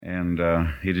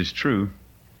And it is true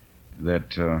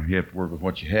that you have to work with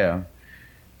what you have,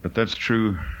 but that's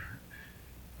true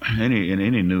in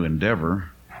any new endeavor.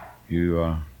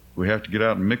 We have to get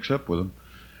out and mix up with them.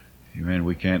 Amen.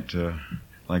 We can't,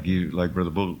 like Brother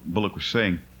Bullock was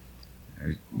saying,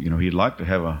 he'd like to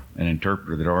have an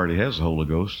interpreter that already has the Holy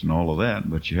Ghost and all of that,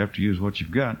 but you have to use what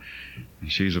you've got.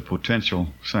 And she's a potential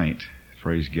saint.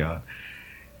 Praise God.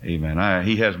 Amen.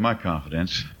 He has my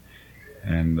confidence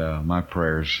and my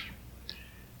prayers.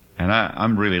 And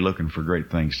I'm really looking for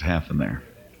great things to happen there.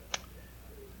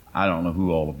 I don't know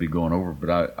who all will be going over,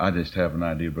 but I just have an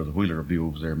idea Brother Wheeler will be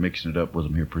over there mixing it up with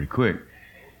them here pretty quick.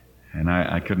 And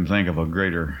I couldn't think of a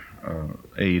greater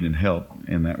aid and help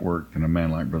in that work than a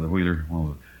man like Brother Wheeler,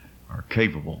 one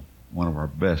of our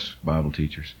best Bible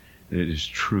teachers. It is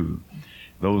true.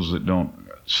 Those that don't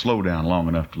slow down long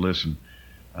enough to listen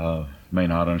may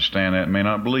not understand that, may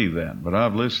not believe that. But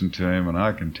I've listened to him, and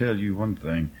I can tell you one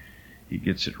thing. He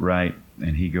gets it right,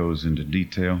 and he goes into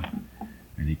detail,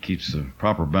 and he keeps the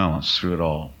proper balance through it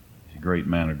all. He's a great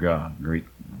man of God, great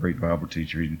Bible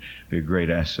teacher. He'd be a great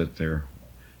asset there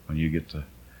when you get the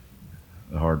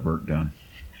hard work done.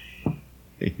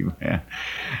 Amen.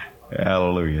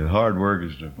 Hallelujah. The hard work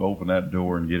is to open that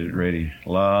door and get it ready. A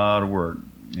lot of work,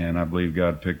 and I believe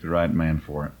God picked the right man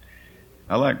for it.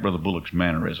 I like Brother Bullock's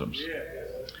mannerisms.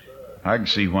 I can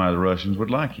see why the Russians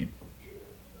would like him.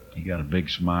 He got a big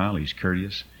smile. He's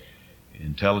courteous,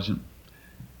 intelligent,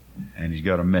 and he's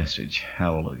got a message.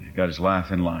 Hallelujah. Got his life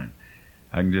in line.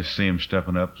 I can just see him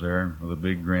stepping up there with a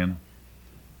big grin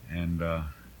and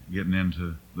getting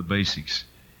into the basics.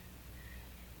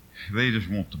 They just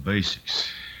want the basics.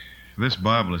 This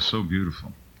Bible is so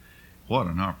beautiful. What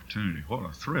an opportunity. What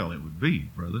a thrill it would be,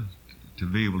 brother, to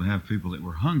be able to have people that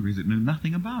were hungry that knew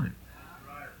nothing about it.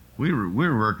 We were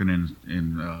working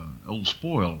in old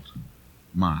spoiled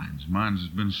minds. Minds has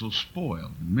been so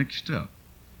spoiled and mixed up.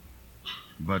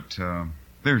 But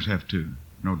theirs have too,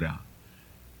 no doubt.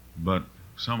 But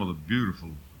some of the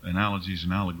beautiful analogies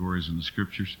and allegories in the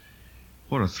Scriptures,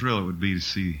 what a thrill it would be to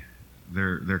see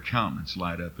their countenance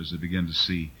light up as they begin to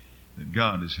see that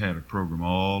God has had a program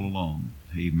all along.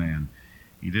 Amen.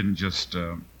 He didn't just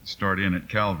start in at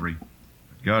Calvary.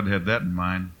 But God had that in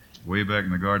mind way back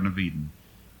in the Garden of Eden.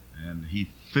 And He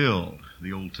filled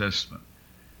the Old Testament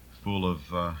full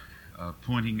of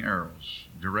pointing arrows,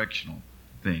 directional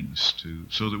things,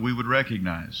 so that we would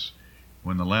recognize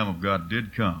when the Lamb of God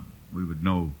did come, we would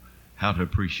know how to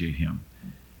appreciate Him.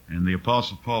 And the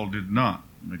Apostle Paul did not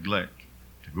neglect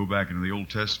to go back into the Old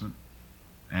Testament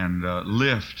and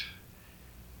lift.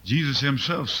 Jesus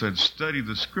Himself said, study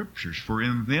the Scriptures, for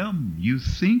in them you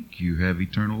think you have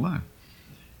eternal life.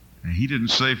 And He didn't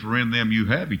say, for in them you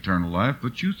have eternal life,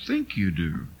 but you think you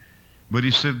do. But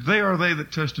He said, they are they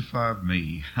that testify of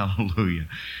me. Hallelujah.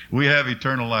 We have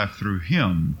eternal life through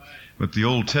Him. But the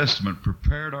Old Testament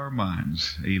prepared our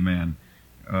minds, amen,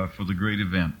 for the great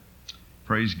event.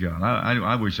 Praise God.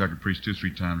 I wish I could preach 2 or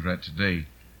 3 times that today,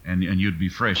 and you'd be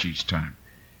fresh each time.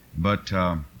 But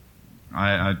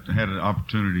I had an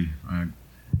opportunity.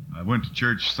 I went to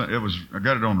church. I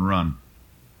got it on the run.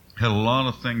 Had a lot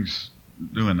of things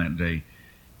doing that day.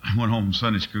 I went home from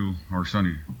Sunday school, or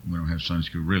Sunday, we don't have Sunday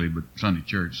school really, but Sunday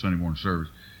church, Sunday morning service.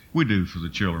 We do for the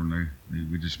children.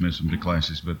 We dismiss them to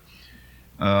classes. But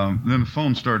then the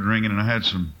phone started ringing, and I had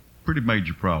some pretty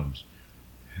major problems.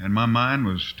 And my mind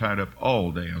was tied up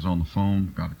all day. I was on the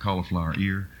phone, got a cauliflower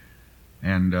ear,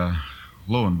 and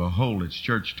lo and behold, it's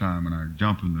church time, and I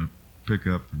jump in the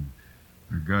pickup, and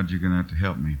God, you're going to have to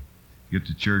help me get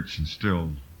to church, and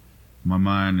still my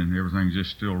mind and everything's just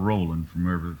still rolling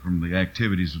from the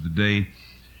activities of the day.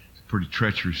 Pretty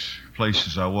treacherous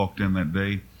places I walked in that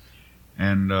day.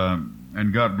 And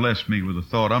God blessed me with a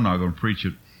thought. I'm not going to preach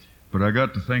it, but I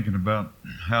got to thinking about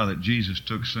how that Jesus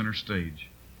took center stage.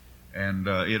 And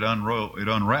it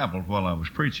unraveled while I was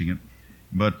preaching it.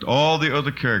 But all the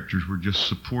other characters were just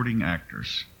supporting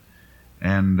actors.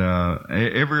 And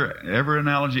every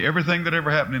analogy, everything that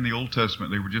ever happened in the Old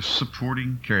Testament, they were just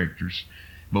supporting characters.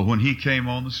 But when He came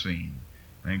on the scene,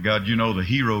 thank God, the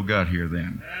hero got here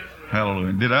then.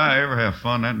 Hallelujah. Did I ever have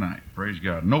fun that night? Praise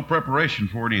God. No preparation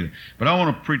for it either. But I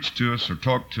want to preach to us or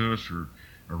talk to us or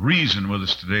reason with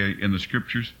us today in the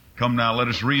Scriptures. Come now, let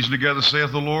us reason together,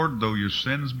 saith the Lord. Though your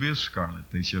sins be as scarlet,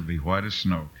 they shall be white as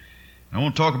snow. I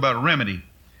want to talk about a remedy,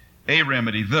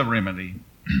 the remedy.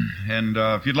 And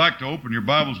if you'd like to open your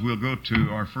Bibles, we'll go to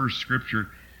our first Scripture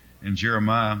in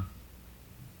Jeremiah.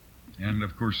 And,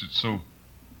 of course, it's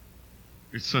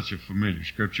such a familiar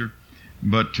Scripture.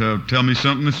 But tell me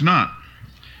something that's not.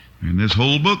 And this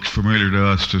whole book's familiar to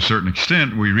us to a certain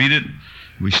extent. We read it,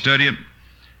 we study it,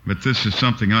 But this is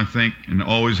something I think and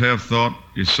always have thought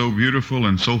is so beautiful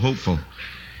and so hopeful.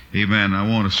 Amen. I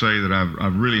want to say that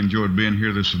I've really enjoyed being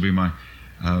here. This will be my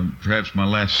perhaps my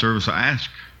last service. I asked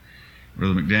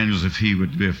Brother McDaniels if he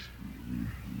would give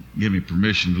me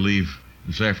permission to leave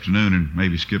this afternoon and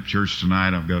maybe skip church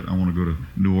tonight. I want to go to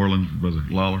New Orleans with Brother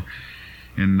Lawler.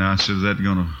 And I said, is that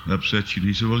going to upset you? And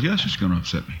he said, well, yes, it's going to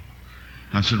upset me.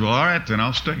 I said, well, all right, then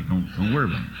I'll stay. Don't worry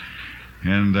about it.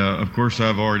 And, of course,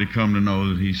 I've already come to know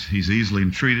that he's easily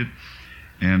entreated,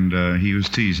 and he was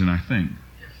teasing, I think.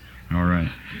 All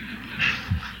right.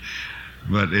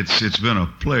 But it's been a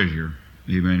pleasure,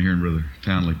 amen, hearing Brother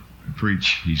Townley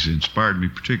preach. He's inspired me,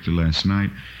 particularly last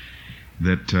night,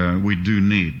 that we do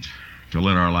need to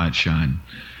let our light shine.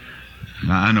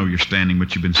 Now, I know you're standing,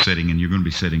 but you've been sitting, and you're going to be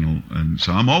sitting. And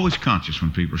so I'm always conscious when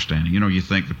people are standing. You know, you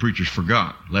think the preachers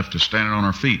forgot, left us standing on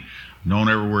our feet. Don't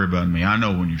ever worry about me. I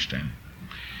know when you're standing.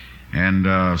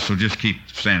 And so just keep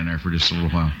standing there for just a little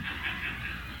while.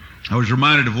 I was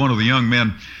reminded of one of the young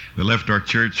men that left our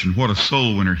church, and what a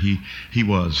soul winner he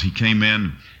was. He came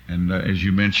in, and as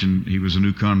you mentioned, he was a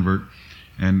new convert.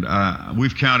 And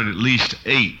we've counted at least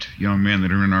 8 young men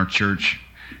that are in our church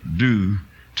due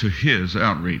to his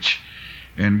outreach.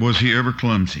 And was he ever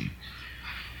clumsy?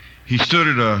 He stood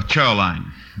at a chow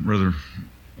line. Brother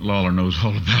Lawler knows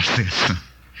all about this.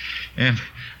 And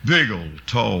big old,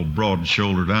 tall,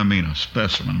 broad-shouldered, I mean a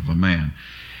specimen of a man.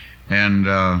 And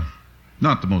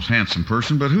not the most handsome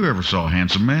person, but whoever saw a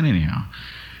handsome man anyhow.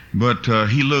 But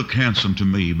he looked handsome to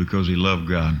me because he loved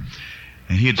God.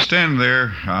 And he'd stand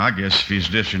there, I guess if he's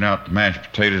dishing out the mashed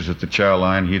potatoes at the chow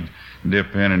line, he'd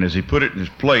dip in, and as he put it in his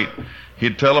plate,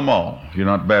 he'd tell them all, if you're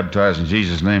not baptized in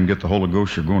Jesus' name, get the Holy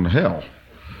Ghost, you're going to hell.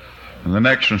 And the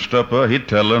next one stepped up, he'd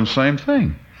tell them the same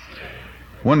thing.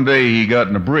 One day he got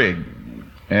in a brig,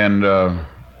 and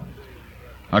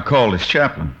I called his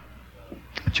chaplain.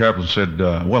 The chaplain said,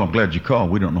 well, I'm glad you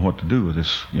called. We don't know what to do with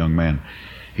this young man.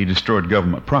 He destroyed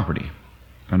government property.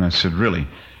 And I said, really?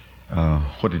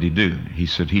 What did he do? He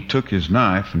said, he took his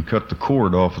knife and cut the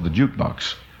cord off of the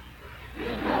jukebox.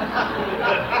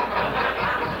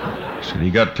 He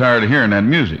got tired of hearing that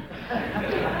music.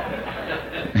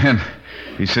 And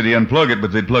he said he unplugged it,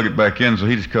 but they'd plug it back in, so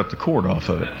he just cut the cord off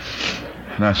of it.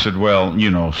 And I said, well, you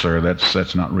know, sir,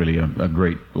 that's not really a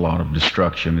great lot of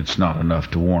destruction. It's not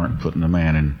enough to warrant putting the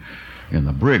man in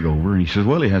the brig over. And he says,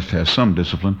 well, he has to have some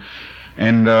discipline.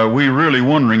 And we're really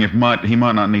wondering if he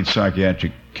might not need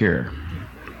psychiatric care.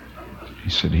 He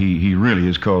said he really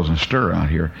is causing a stir out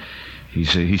here. He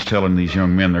said he's telling these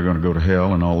young men they're going to go to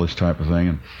hell and all this type of thing.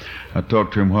 And I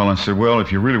talked to him I said, well,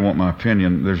 if you really want my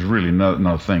opinion, there's really not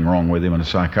a thing wrong with him, and a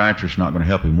psychiatrist's not going to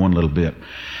help him one little bit.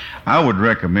 I would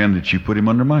recommend that you put him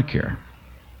under my care.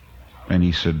 And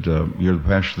he said, you're the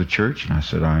pastor of the church? And I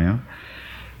said, I am.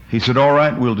 He said, all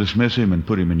right, we'll dismiss him and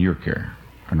put him in your care.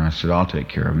 And I said, I'll take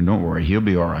care of him. Don't worry, he'll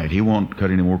be all right. He won't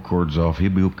cut any more cords off. He'll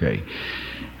be okay.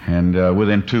 And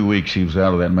within 2 weeks, he was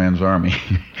out of that man's army.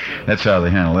 That's how they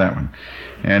handle that one.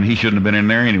 And he shouldn't have been in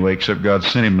there anyway, except God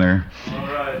sent him there. All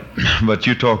right. But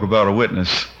you talk about a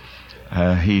witness.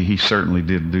 He certainly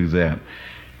did do that.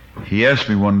 He asked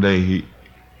me one day,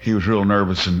 he was real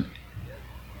nervous, and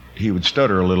he would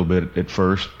stutter a little bit at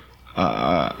first.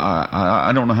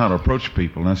 I don't know how to approach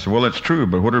people. And I said, well, that's true,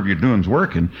 but whatever you're doing is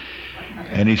working.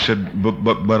 And he said,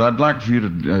 but I'd like for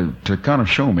you to kind of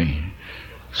show me.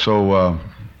 So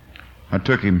I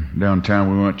took him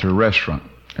downtown. We went to a restaurant,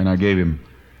 and I gave him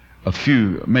a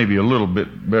few, maybe a little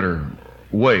bit better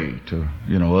way to,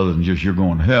 other than just you're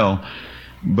going to hell.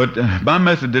 But my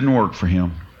method didn't work for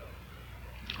him.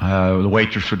 The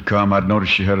waitress would come. I'd notice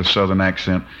she had a southern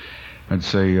accent. I'd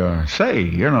say, say,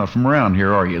 you're not from around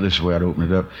here, are you? This way I'd open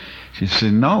it up. She'd say,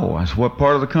 no. I said, what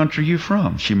part of the country are you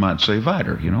from? She might say,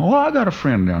 Vidor. Oh, I got a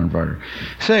friend down in Vidor.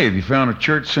 Say, have you found a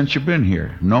church since you've been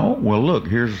here? No? Well, look,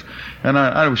 here's... And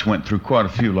I just went through quite a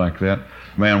few like that.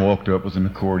 A man walked up with an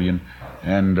accordion,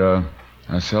 and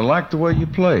I said, I like the way you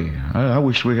play. I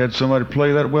wish we had somebody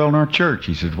play that well in our church.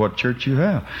 He said, what church you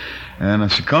have? And I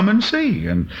said, come and see.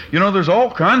 And, there's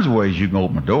all kinds of ways you can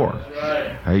open a door.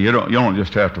 Right. You don't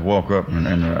just have to walk up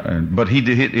but he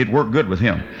did. It worked good with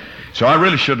him. So I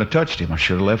really shouldn't have touched him. I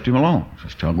should have left him alone.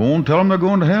 Just go and tell them they're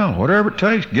going to hell. Whatever it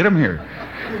takes, get them here.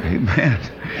 Amen.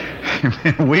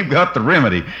 We've got the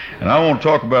remedy. And I want to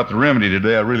talk about the remedy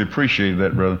today. I really appreciate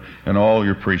that, brother, and all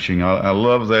your preaching. I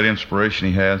love that inspiration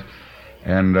he has.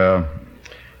 And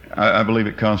I believe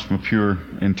it comes from pure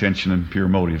intention and pure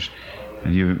motives.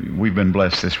 And we've been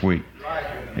blessed this week.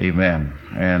 Amen.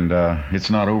 And it's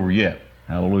not over yet.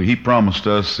 Hallelujah. He promised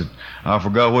us that, I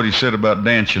forgot what he said about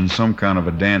dancing, some kind of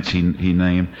a dance he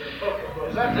named.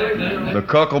 The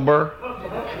Cuckleburr.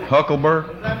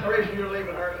 Huckleberg? Is that the reason you're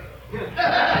leaving early?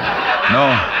 No.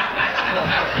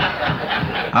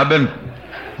 I've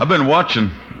been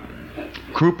watching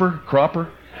Cropper,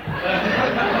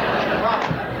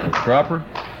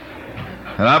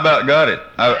 and I about got it.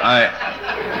 I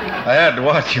had to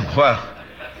watch him while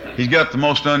he's got the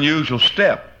most unusual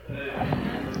step,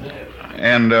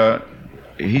 and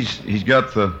he's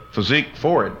got the physique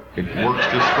for it. It works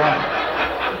just fine.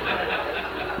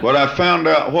 But I found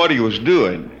out what he was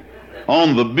doing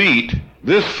on the beat.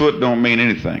 This foot don't mean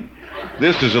anything.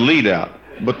 This is a lead out,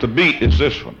 but the beat is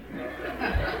this one.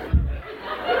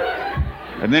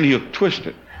 And then he'll twist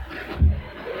it.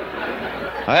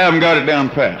 I haven't got it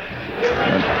down pat.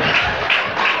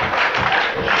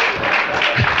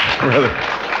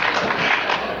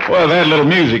 Well, that little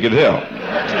music would help.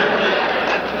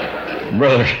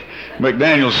 Brother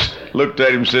McDaniels looked at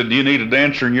him and said, "Do you need a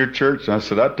dancer in your church?" And I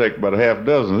said, "I'd take about a half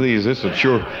dozen of these. This would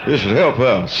help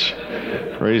us."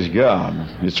 Praise God.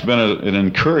 It's been an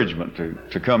encouragement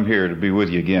to come here to be with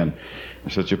you again.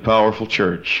 It's such a powerful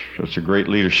church, such a great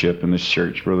leadership in this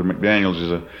church. Brother McDaniels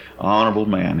is an honorable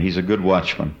man. He's a good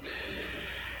watchman.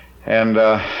 And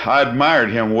I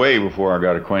admired him way before I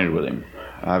got acquainted with him.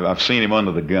 I've seen him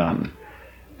under the gun.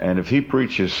 And if he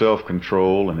preaches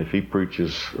self-control, and if he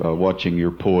preaches watching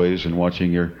your poise and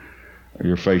watching your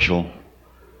facial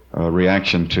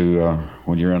reaction to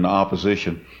when you're in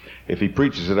opposition, if he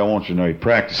preaches it, I want you to know he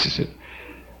practices it.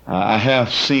 I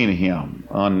have seen him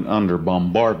under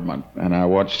bombardment, and I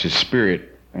watched his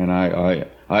spirit, and I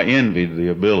envied the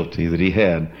ability that he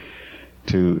had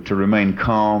to remain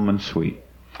calm and sweet.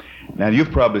 Now,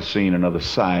 you've probably seen another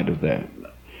side of that.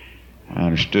 I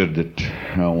understood that.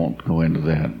 I won't go into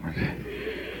that.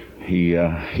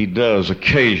 He does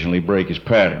occasionally break his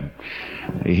pattern.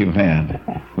 Amen.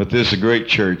 But this is a great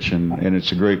church, and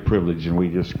it's a great privilege, and we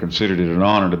just considered it an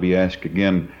honor to be asked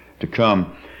again to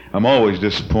come. I'm always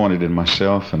disappointed in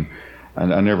myself, and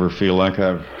I never feel like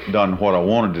I've done what I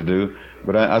wanted to do.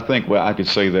 But I think I could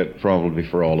say that probably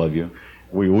for all of you.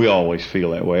 We always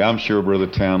feel that way. I'm sure Brother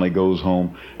Townley goes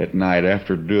home at night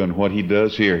after doing what he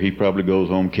does here. He probably goes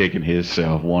home kicking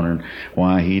himself, wondering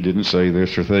why he didn't say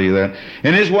this or say that.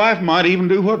 And his wife might even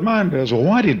do what mine does. Well,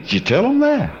 why did you tell him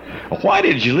that? Why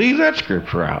did you leave that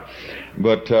scripture out?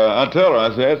 But I tell her,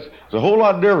 I said, it's a whole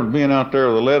lot different being out there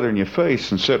with the leather in your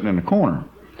face and sitting in the corner.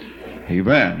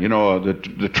 Amen. You know,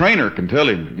 the trainer can tell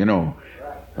him, you know,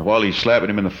 while he's slapping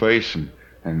him in the face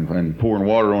and pouring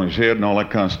water on his head and all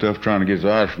that kind of stuff, trying to get his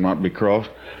eyes from not to be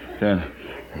crossed.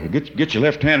 Get your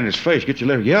left hand in his face. Get your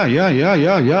left. Yeah.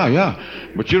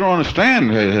 But you don't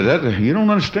understand that. You don't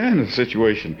understand the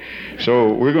situation.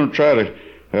 So we're going to try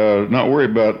to not worry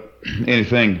about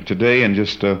anything today, and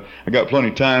just I got plenty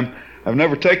of time. I've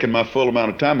never taken my full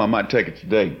amount of time. I might take it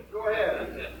today. Go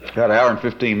ahead. Got an hour and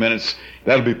 15 minutes.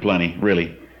 That'll be plenty,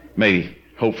 really. Maybe,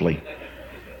 hopefully.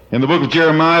 In the book of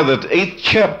Jeremiah, the 8th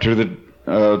chapter, the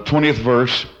 20th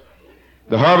verse,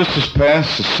 the harvest is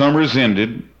past, the summer is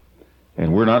ended,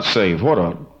 and we're not saved. What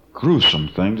a gruesome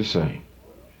thing to say.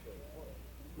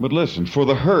 But listen, for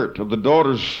the hurt of the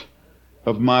daughters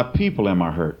of my people am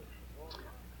I hurt.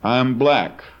 I am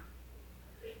black.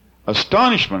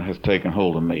 Astonishment hath taken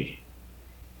hold of me.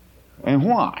 And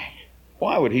why?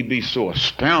 Why would he be so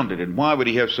astounded, and why would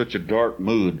he have such a dark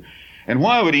mood? And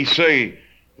why would he say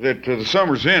that the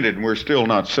summer's ended and we're still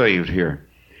not saved here?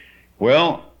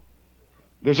 Well,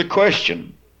 there's a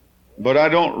question, but I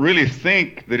don't really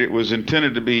think that it was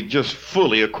intended to be just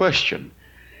fully a question.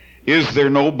 Is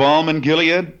there no balm in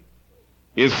Gilead?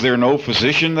 Is there no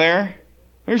physician there?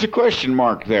 There's a question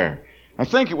mark there. I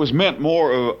think it was meant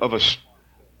more of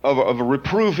a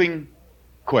reproving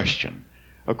question,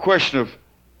 a question of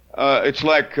it's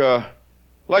like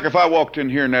if I walked in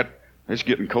here and it's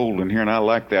getting cold in here and I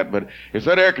like that, but if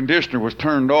that air conditioner was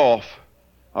turned off,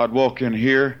 I'd walk in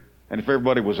here. And if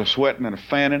everybody was a sweating and a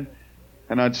fanning,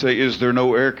 and I'd say, is there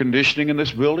no air conditioning in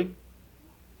this building?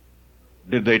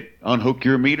 Did they unhook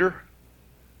your meter?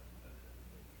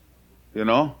 You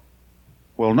know?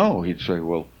 Well, no. He'd say,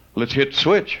 well, let's hit the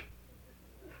switch.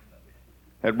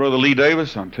 That Brother Lee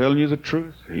Davis, I'm telling you the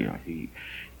truth.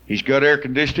 He's got air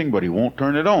conditioning, but he won't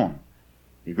turn it on.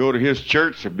 You go to his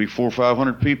church, there'd be 400 or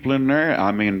 500 people in there.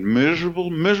 I mean,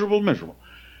 miserable.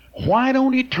 Why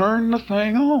don't he turn the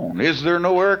thing on? Is there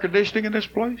no air conditioning in this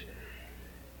place?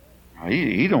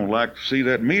 He don't like to see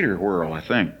that meter whirl, I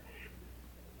think.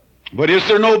 But is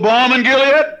there no balm in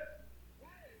Gilead?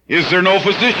 Is there no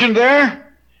physician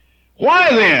there? Why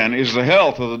then is the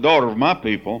health of the daughter of my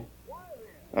people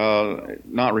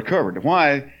not recovered?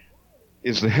 Why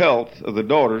is the health of the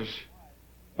daughters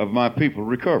of my people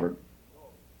recovered?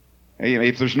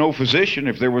 If there's no physician,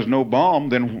 if there was no balm,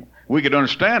 then we could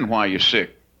understand why you're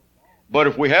sick. But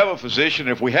if we have a physician,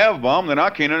 if we have balm, then I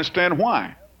can't understand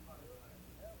why.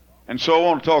 And so I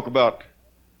want to talk about,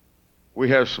 we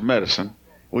have some medicine.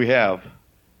 We have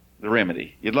the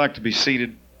remedy. You'd like to be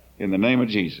seated in the name of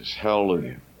Jesus.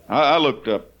 Hallelujah. I looked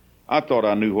up. I thought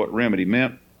I knew what remedy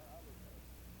meant.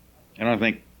 And I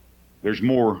think there's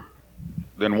more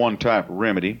than one type of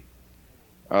remedy.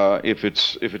 If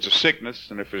it's a sickness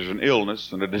and if it's an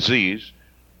illness and a disease,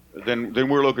 then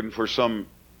we're looking for some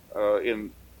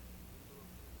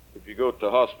if you go to the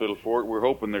hospital for it, we're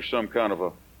hoping there's some kind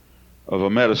of a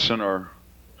medicine or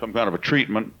some kind of a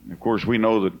treatment. Of course, we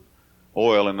know that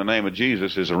oil in the name of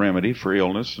Jesus is a remedy for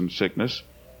illness and sickness.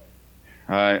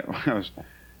 My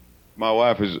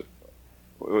wife it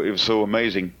was so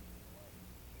amazing.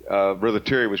 Brother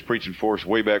Terry was preaching for us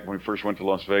way back when we first went to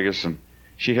Las Vegas, and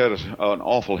she had an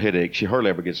awful headache. She hardly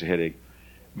ever gets a headache.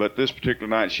 But this particular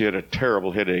night, she had a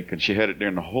terrible headache, and she had it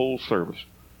during the whole service.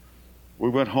 We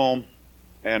went home,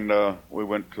 and we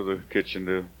went to the kitchen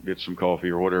to get some coffee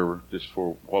or whatever, just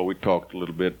while we talked a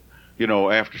little bit.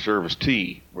 After service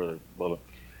tea, Brother Bubba.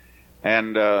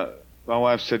 And my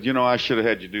wife said, I should have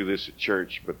had you do this at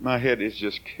church, but my head is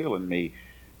just killing me.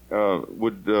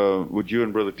 Would you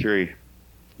and Brother Terry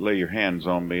lay your hands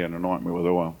on me and anoint me with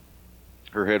oil?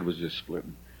 Her head was just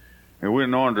splitting. And we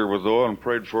anointed her with oil and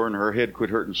prayed for her, and her head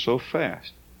quit hurting so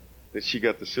fast that she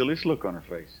got the silliest look on her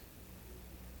face.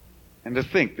 And to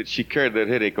think that she carried that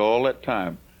headache all that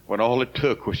time, when all it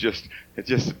took was just a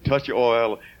touch of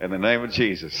oil in the name of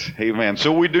Jesus. Amen.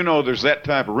 So we do know there's that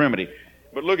type of remedy.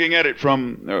 But looking at it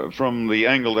from the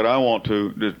angle that I want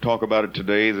to talk about it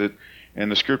today, that and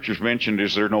the scriptures mentioned,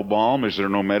 is there no balm? Is there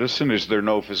no medicine? Is there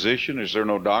no physician? Is there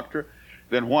no doctor?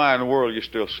 Then why in the world are you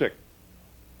still sick?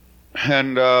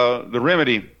 And the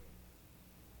remedy,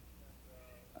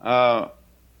 I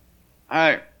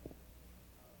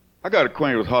got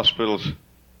acquainted with hospitals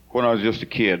when I was just a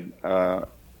kid. My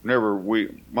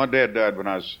dad died when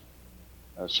I was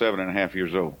 7.5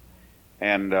 years old,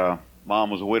 and Mom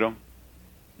was a widow,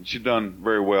 and she'd done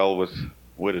very well with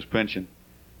widow's pension,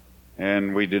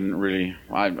 and we didn't really.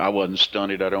 I wasn't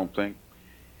stunted, I don't think,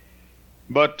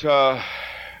 but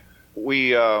we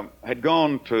had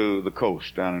gone to the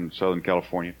coast down in Southern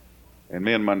California, and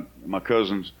me and my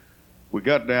cousins, we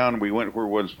got down. We went where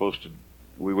we wasn't supposed to.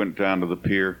 We went down to the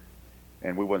pier,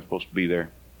 and we wasn't supposed to be there.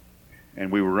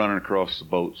 And we were running across the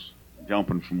boats,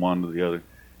 jumping from one to the other.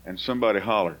 And somebody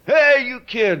hollered, "Hey, you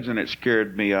kids!" And it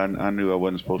scared me. I knew I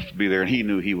wasn't supposed to be there, and he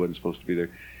knew he wasn't supposed to be there.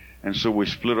 And so we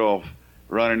split off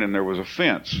running, and there was a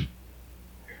fence.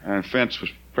 And the fence was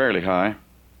fairly high.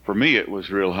 For me, it was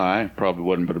real high. Probably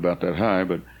wasn't but about that high.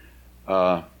 But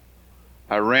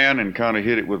I ran and kind of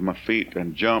hit it with my feet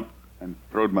and jumped and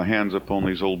throwed my hands up on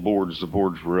these old boards. The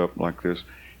boards were up like this.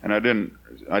 And I didn't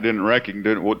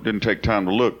take time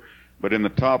to look. But in the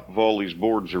top of all these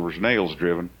boards, there was nails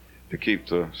driven to keep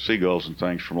the seagulls and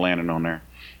things from landing on there.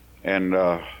 And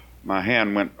my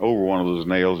hand went over one of those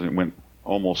nails, and it went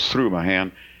almost through my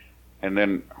hand. And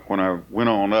then when I went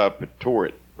on up, it tore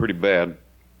it pretty bad.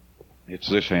 It's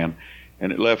this hand.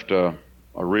 And it left the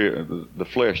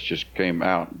flesh just came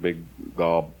out, big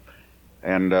gob.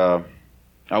 And I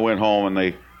went home,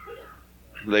 and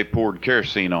they poured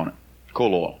kerosene on it,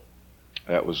 coal oil.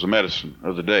 That was the medicine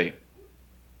of the day.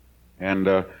 And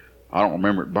I don't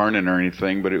remember it burning or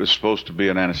anything, but it was supposed to be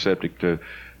an antiseptic to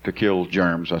kill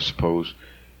germs, I suppose.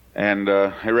 And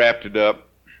I wrapped it up,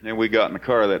 and we got in the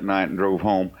car that night and drove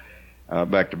home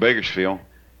back to Bakersfield.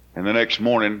 And the next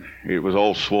morning, it was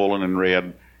all swollen and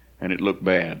red, and it looked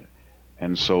bad.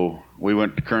 And so we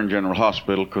went to Kern General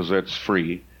Hospital because that's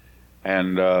free.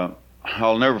 And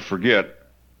I'll never forget,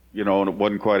 and it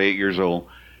wasn't quite 8 years old,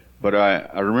 but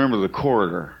I remember the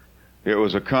corridor. It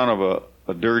was a kind of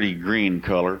a dirty green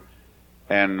color,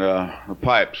 and the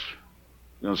pipes,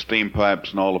 steam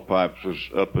pipes and all the pipes was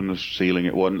up in the ceiling.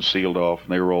 It wasn't sealed off,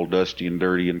 and they were all dusty and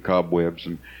dirty and cobwebs,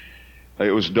 and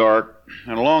it was dark.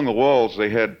 And along the walls they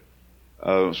had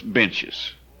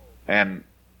benches, and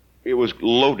it was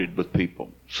loaded with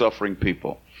people, suffering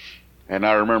people. And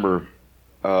I remember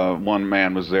one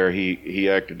man was there. He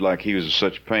acted like he was in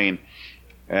such pain,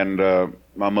 and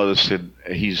my mother said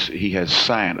he has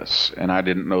sinus, and I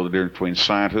didn't know the difference between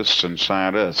scientists and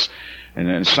scientists. And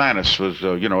then sinus was,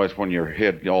 that's when your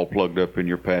head all plugged up in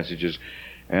your passages,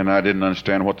 and I didn't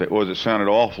understand what that was. It sounded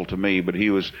awful to me, but he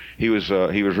was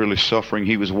really suffering.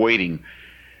 He was waiting,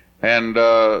 and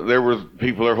there were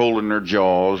people there holding their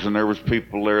jaws, and there was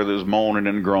people there that was moaning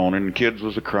and groaning, and kids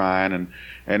was a crying,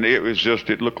 and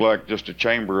it looked like just a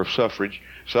chamber of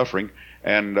suffering.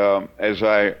 And as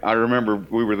I remember,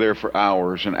 we were there for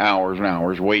hours and hours and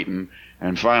hours waiting,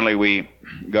 and finally we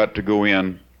got to go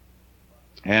in,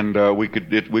 and we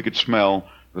could smell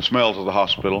the smells of the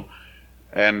hospital,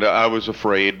 and I was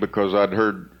afraid because I'd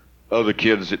heard other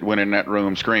kids that went in that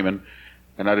room screaming,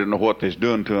 and I didn't know what they was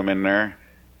doing to them in there.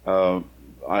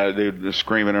 They were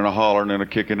screaming and a hollering and a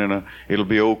kicking and a, it'll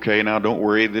be okay now, don't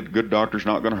worry, the good doctor's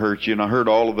not going to hurt you. And I heard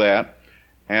all of that.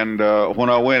 And when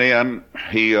I went in,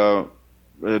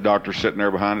 the doctor sitting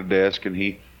there behind the desk, and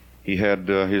he had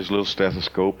his little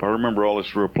stethoscope. I remember all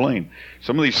this real plain.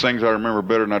 Some of these things I remember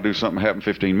better than I do something that happened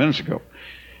 15 minutes ago.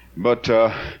 But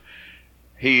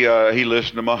he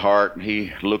listened to my heart, and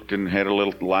he looked and had a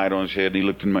little light on his head, and he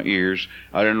looked in my ears.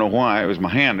 I didn't know why. It was my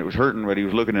hand that was hurting, but he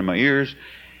was looking in my ears.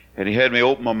 And he had me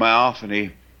open my mouth, and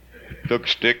he took a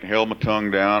stick and held my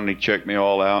tongue down, and he checked me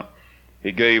all out.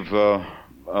 He gave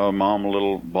Mom a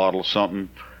little bottle of something,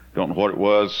 don't know what it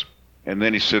was. And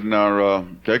then he said, now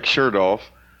take your shirt off.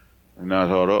 And I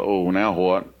thought, uh-oh, now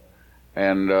what?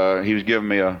 And he was giving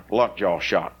me a lockjaw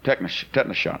shot, tetanus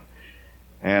shot.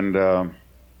 And I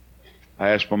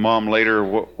asked my mom later,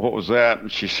 what was that?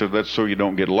 And she said, that's so you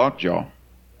don't get lockjaw.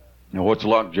 Now, what's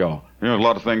lockjaw? You know, a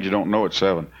lot of things you don't know at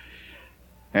 7.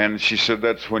 And she said,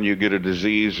 that's when you get a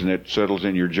disease and it settles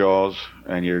in your jaws,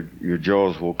 and your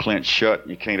jaws will clench shut, and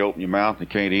you can't open your mouth, and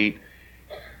you can't eat.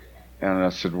 And I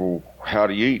said, well, how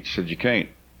do you eat? She said, you can't.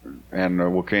 And,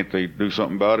 well, can't they do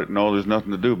something about it? No, there's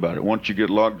nothing to do about it. Once you get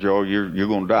lockjaw, you're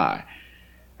going to die.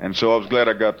 And so I was glad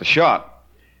I got the shot.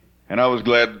 And I was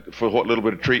glad for what little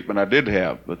bit of treatment I did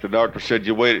have. But the doctor said,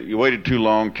 you waited too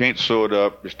long, can't sew it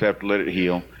up, just have to let it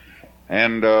heal.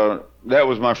 And that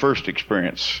was my first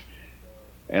experience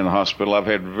in the hospital. I've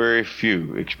had very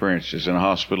few experiences in a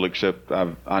hospital, except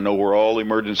I know where all the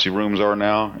emergency rooms are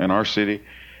now in our city.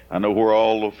 I know where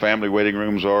all the family waiting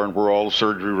rooms are, and where all the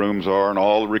surgery rooms are, and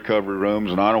all the recovery rooms,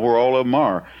 and I know where all of them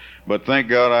are. But thank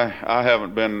God I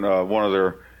haven't been one of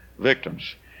their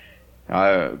victims.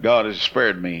 God has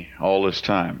spared me all this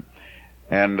time,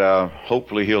 and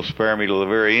hopefully He'll spare me till the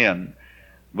very end.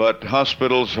 But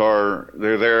hospitals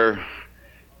they're there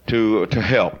to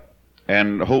help.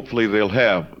 And hopefully they'll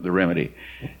have the remedy.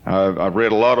 I've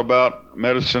read a lot about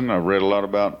medicine. I've read a lot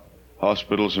about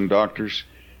hospitals and doctors.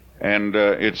 And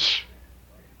it's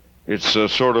a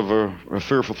sort of a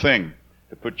fearful thing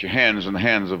to put your hands in the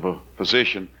hands of a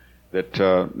physician that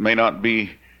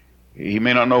he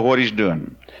may not know what he's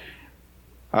doing.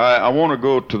 I want to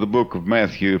go to the book of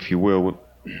Matthew, if you will,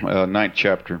 9th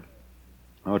chapter.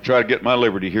 I'll try to get my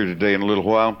liberty here today in a little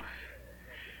while.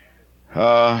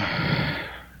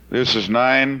 This is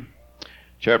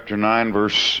chapter 9,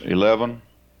 verse 11.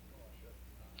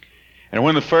 And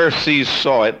when the Pharisees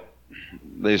saw it,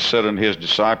 they said unto his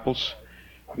disciples,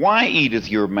 why eateth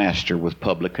your master with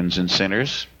publicans and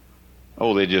sinners?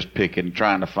 Oh, they're just picking,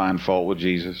 trying to find fault with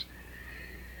Jesus.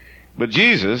 But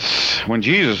when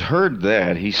Jesus heard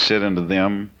that, he said unto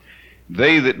them,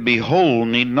 they that be whole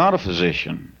need not a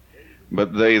physician,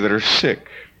 but they that are sick.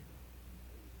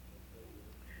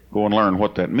 Go and learn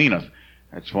what that meaneth.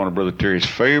 That's one of Brother Terry's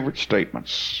favorite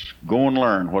statements. Go and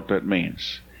learn what that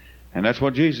means. And that's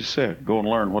what Jesus said. Go and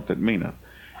learn what that meaneth.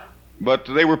 But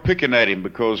they were picking at him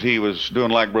because he was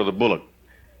doing like Brother Bullock.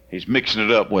 He's mixing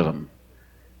it up with them.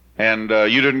 And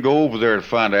you didn't go over there to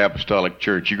find an apostolic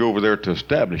church. You go over there to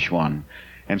establish one.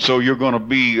 And so you're going to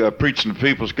be preaching to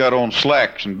people who's got on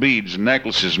slacks and beads and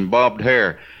necklaces and bobbed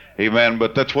hair. Amen.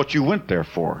 But that's what you went there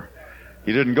for.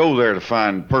 You didn't go there to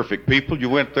find perfect people. You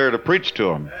went there to preach to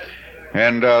them.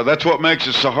 And that's what makes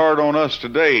it so hard on us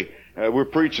today. We're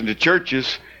preaching to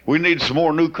churches. We need some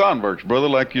more new converts, brother,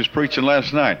 like you was preaching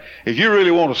last night. If you really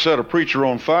want to set a preacher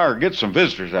on fire, get some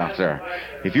visitors out there.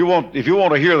 If you want to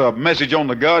hear the message on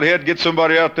the Godhead, get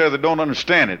somebody out there that don't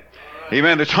understand it.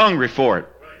 Amen. That's hungry for it.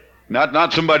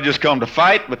 Not somebody just come to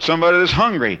fight, but somebody that's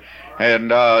hungry.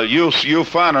 And you'll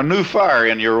find a new fire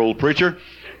in your old preacher.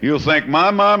 You'll think,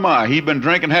 my, he'd been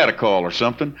drinking Hadacol or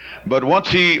something. But once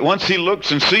he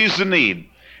looks and sees the need.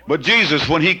 But Jesus,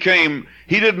 when he came,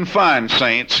 he didn't find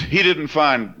saints. He didn't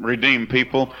find redeemed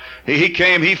people. He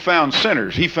came, he found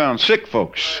sinners. He found sick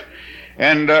folks.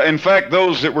 And in fact,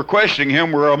 those that were questioning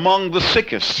him were among the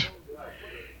sickest.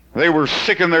 They were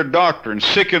sick in their doctrine,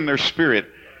 sick in their spirit.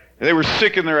 They were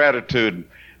sick in their attitude.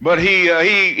 But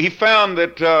he found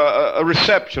that a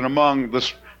reception among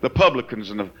the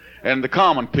publicans and the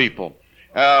common people.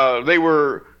 They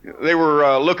were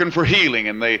looking for healing,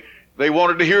 and they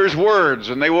wanted to hear his words,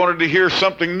 and they wanted to hear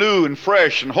something new and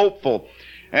fresh and hopeful.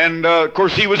 And of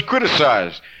course he was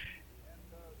criticized.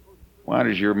 Why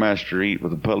does your master eat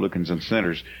with the publicans and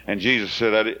sinners? And Jesus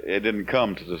said, it didn't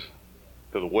come to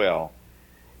the well.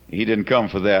 He didn't come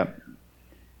for that.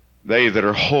 They that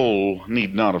are whole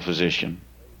need not a physician,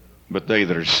 but they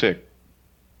that are sick.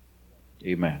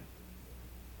 Amen.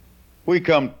 We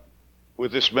come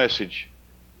with this message.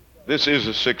 This is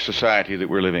a sick society that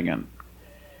we're living in.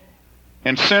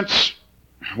 And since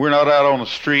we're not out on the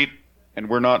street and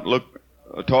we're not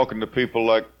talking to people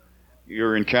like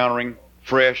you're encountering,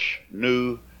 fresh,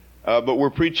 new, but we're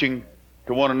preaching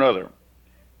to one another.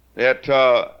 That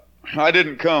I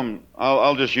didn't come,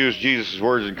 I'll just use Jesus'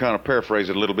 words and kind of paraphrase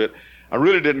it a little bit. I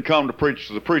really didn't come to preach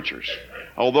to the preachers,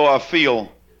 although I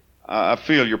feel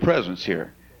your presence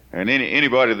here. And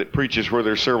anybody that preaches where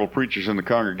there's several preachers in the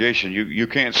congregation, you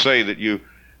can't say that you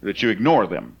ignore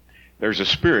them. There's a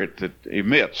spirit that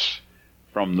emits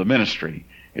from the ministry.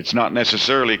 It's not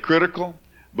necessarily critical,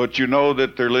 but you know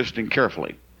that they're listening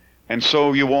carefully. And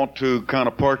so you want to kind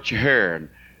of part your hair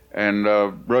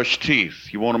and brush teeth.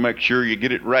 You want to make sure you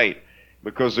get it right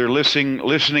because they're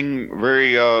listening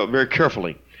very very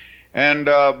carefully. And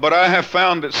but I have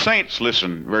found that saints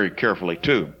listen very carefully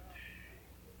too.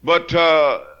 But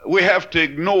we have to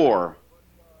ignore,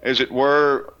 as it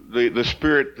were, the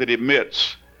spirit that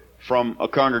emits from a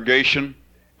congregation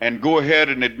and go ahead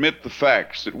and admit the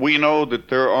facts that we know that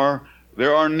there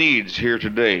are needs here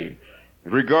today,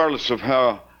 regardless of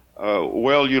how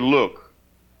well you look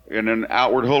in an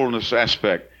outward holiness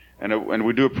aspect. And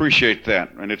we do appreciate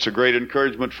that. And it's a great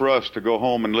encouragement for us to go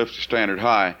home and lift the standard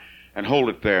high and hold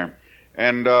it there.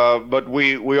 And but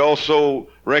we also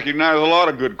recognize a lot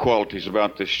of good qualities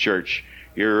about this church.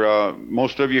 You're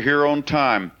most of you here on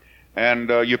time, and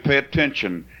you pay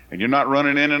attention, and you're not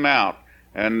running in and out.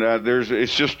 And there's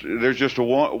just a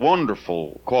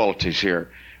wonderful qualities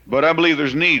here. But I believe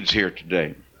there's needs here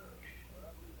today.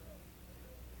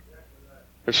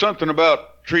 There's something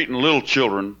about treating little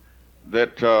children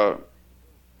that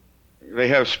they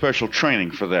have special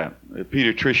training for that. The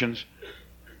pediatricians,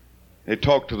 they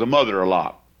talk to the mother a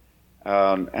lot,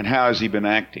 and how has he been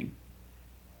acting,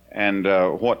 and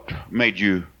what made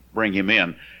you bring him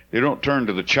in. They don't turn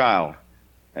to the child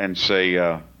and say,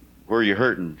 where are you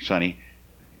hurting, sonny?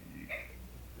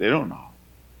 They don't know.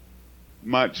 You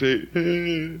might say,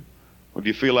 well, do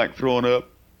you feel like throwing up?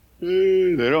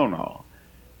 They don't know.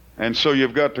 And so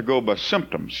you've got to go by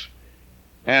symptoms.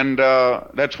 And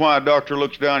that's why a doctor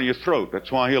looks down your throat.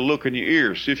 That's why he'll look in your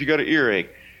ears, see if you got an earache,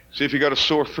 see if you got a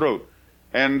sore throat.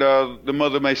 And the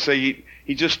mother may say,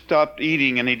 he just stopped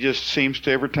eating, and he just seems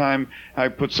to, every time I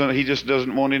put some, he just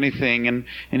doesn't want anything, and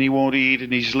he won't eat,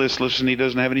 and he's listless, and he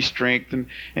doesn't have any strength, and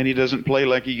he doesn't play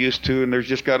like he used to, and there's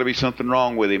just got to be something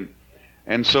wrong with him.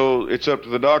 And so it's up to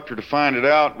the doctor to find it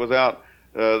out without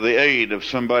the aid of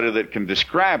somebody that can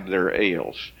describe their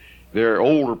ails. Their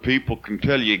older people can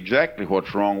tell you exactly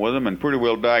what's wrong with them and pretty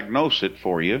well diagnose it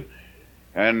for you.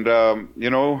 And, you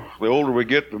know, the older we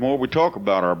get, the more we talk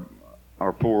about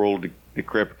our poor old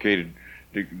decrepitated,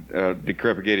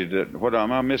 what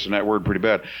am I missing that word pretty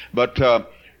bad? But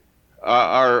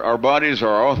our bodies,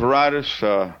 our arthritis,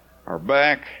 our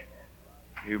back.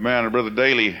 You man, Brother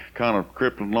Daly kind of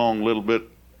crippled along a little bit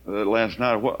last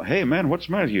night. Hey man, what's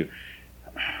the matter with you?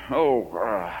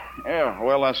 Yeah.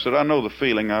 Well, I said I know the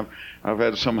feeling. I've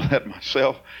had some of that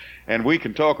myself, and we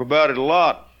can talk about it a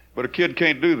lot, but a kid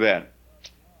can't do that.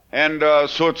 And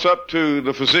so it's up to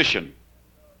the physician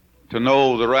to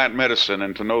know the right medicine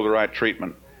and to know the right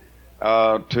treatment,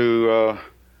 to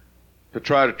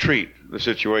try to treat the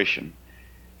situation.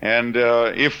 And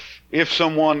if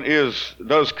someone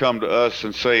does come to us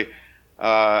and say,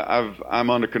 I'm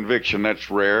under conviction, that's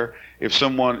rare. If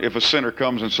a sinner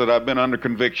comes and said, I've been under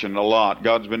conviction a lot,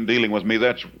 God's been dealing with me,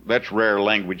 that's rare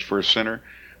language for a sinner.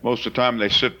 Most of the time they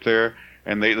sit there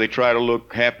and they try to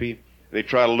look happy, they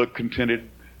try to look contented.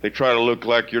 They try to look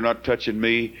like you're not touching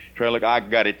me. Try to look, I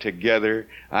got it together.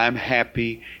 I'm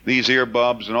happy. These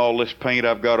earbobs and all this paint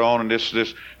I've got on and this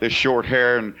short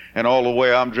hair and all the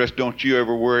way I'm dressed, don't you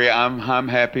ever worry. I'm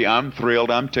happy. I'm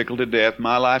thrilled. I'm tickled to death.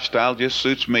 My lifestyle just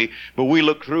suits me. But we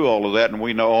look through all of that and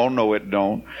we know, oh no it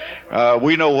don't.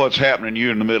 We know what's happening to you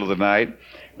in the middle of the night.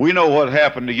 We know what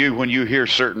happened to you when you hear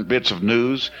certain bits of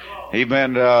news.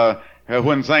 Amen.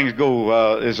 When things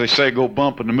go, as they say, go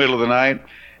bump in the middle of the night.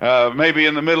 Maybe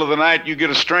in the middle of the night you get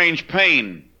a strange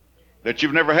pain that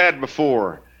you've never had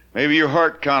before. Maybe your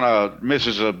heart kind of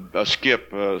misses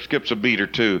skips a beat or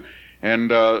two. And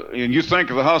you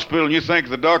think of the hospital and you think of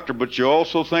the doctor, but you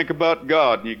also think about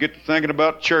God. And you get to thinking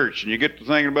about church. And you get to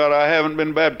thinking about, I haven't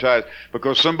been baptized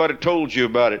because somebody told you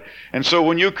about it. And so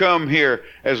when you come here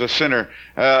as a sinner,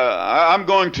 I'm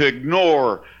going to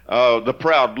ignore the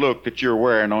proud look that you're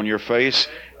wearing on your face.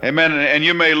 Amen. And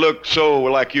you may look so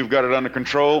like you've got it under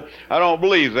control. I don't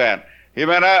believe that.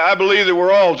 Amen. I believe that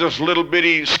we're all just little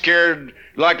bitty scared,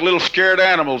 like little scared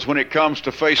animals when it comes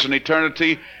to facing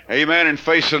eternity. Amen. And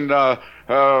facing a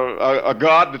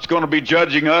God that's going to be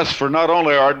judging us for not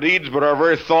only our deeds, but our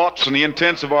very thoughts and the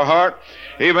intents of our heart.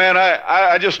 Amen.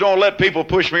 I just don't let people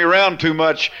push me around too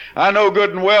much. I know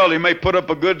good and well He may put up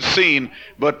a good scene,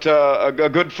 but a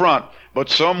good front. But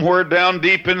somewhere down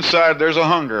deep inside there's a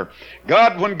hunger.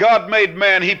 When God made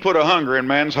man, He put a hunger in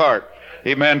man's heart.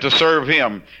 Amen, to serve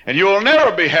Him. And you will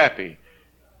never be happy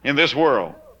in this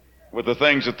world with the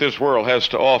things that this world has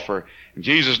to offer. And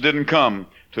Jesus didn't come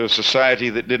to a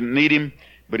society that didn't need Him,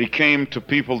 but He came to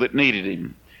people that needed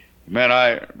Him. Man,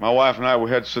 my wife and I, we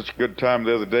had such a good time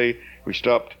the other day. We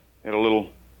stopped at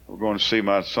we're going to see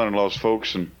my son-in-law's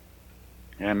folks, and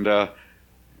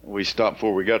we stopped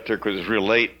before we got there because it was real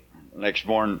late. Next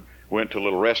morning, went to a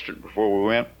little restaurant before we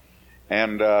went,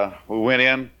 and we went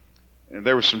in. And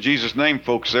there were some Jesus name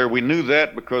folks there. We knew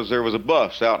that because there was a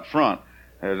bus out front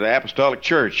at the Apostolic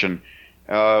Church. And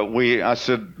I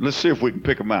said, let's see if we can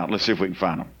pick them out. Let's see if we can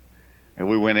find them. And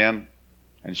we went in,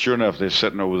 and sure enough, they're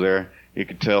sitting over there. You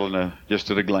could tell just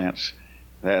at a glance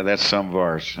that's some of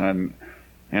ours. And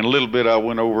a little bit I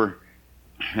went over,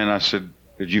 and I said,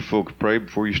 did you folks pray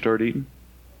before you start eating?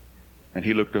 And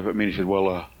he looked up at me and he said,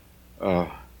 well,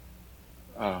 yeah.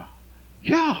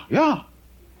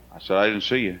 I said, I didn't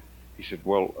see you. He said,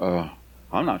 well,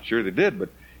 I'm not sure they did, but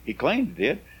he claimed they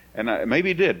did. And maybe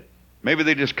he did. Maybe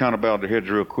they just kind of bowed their heads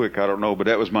real quick. I don't know, but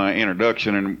that was my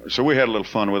introduction. And so we had a little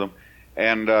fun with them.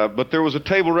 And but there was a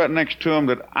table right next to them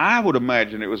that I would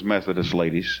imagine it was Methodist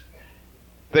ladies.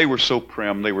 They were so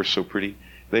prim. They were so pretty.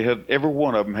 Every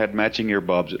one of them had matching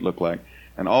earbobs, it looked like.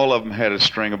 And all of them had a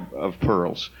string of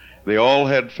pearls. They all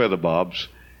had feather bobs.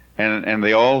 And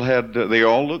they all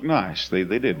looked nice. They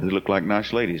did. They looked like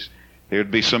nice ladies. There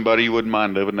would be somebody you wouldn't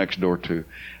mind living next door to.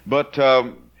 But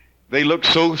they look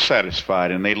so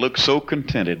satisfied and they look so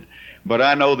contented. But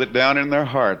I know that down in their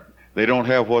heart, they don't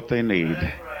have what they need.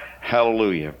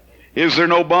 Hallelujah. Is there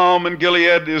no balm in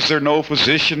Gilead? Is there no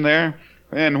physician there?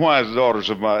 And why is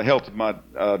the health of my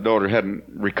daughter hadn't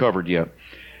recovered yet?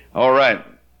 All right.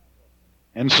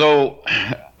 And so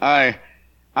I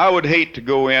would hate to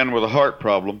go in with a heart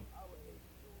problem.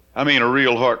 I mean, a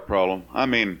real heart problem. I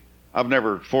mean, I've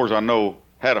never, as far as I know,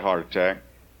 had a heart attack.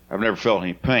 I've never felt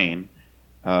any pain.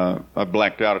 I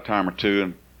blacked out a time or two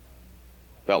and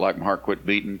felt like my heart quit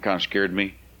beating. Kind of scared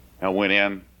me. I went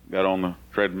in, got on the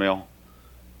treadmill,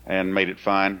 and made it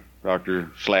fine.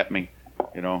 Doctor slapped me,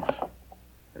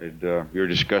 said, you're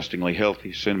disgustingly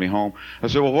healthy. Send me home. I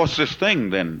said, well, what's this thing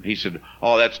then? He said,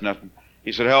 oh, that's nothing.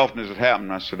 He said, how often does it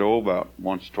happen? I said, about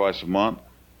once, twice a month.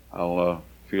 I'll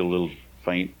feel a little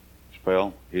faint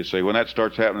spell. He'd say, when that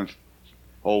starts happening,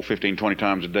 15, 20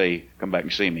 times a day, come back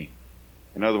and see me.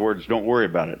 In other words, don't worry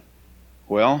about it.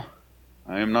 Well,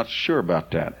 I am not sure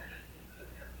about that.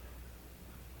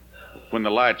 When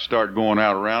the lights start going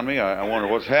out around me, I wonder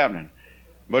what's happening.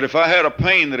 But if I had a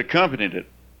pain that accompanied it,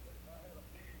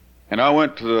 and I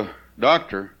went to the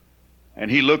doctor,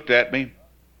 and he looked at me,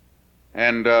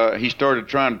 and he started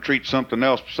trying to treat something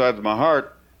else besides my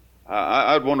heart,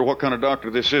 I'd wonder what kind of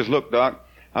doctor this is. Look, Doc,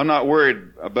 I'm not worried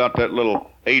about that little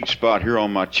age spot here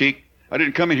on my cheek. I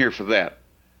didn't come in here for that.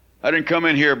 I didn't come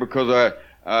in here because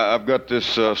I've got this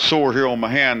sore here on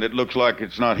my hand that looks like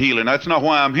it's not healing. That's not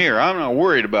why I'm here. I'm not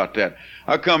worried about that.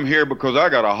 I come here because I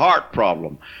got a heart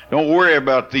problem. Don't worry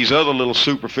about these other little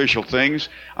superficial things.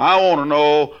 I want to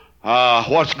know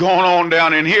what's going on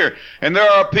down in here. And there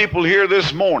are people here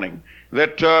this morning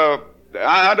that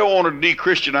I don't want to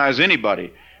de-Christianize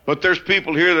anybody, but there's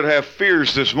people here that have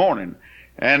fears this morning.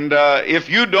 And if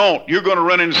you don't, you're going to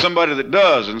run into somebody that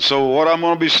does. And so what I'm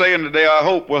going to be saying today, I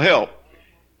hope, will help.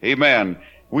 Amen.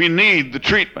 We need the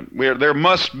treatment. There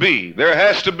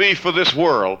has to be for this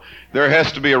world, there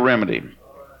has to be a remedy.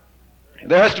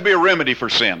 There has to be a remedy for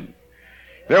sin.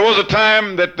 There was a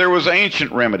time that there was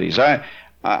ancient remedies.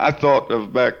 I thought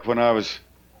of back when I was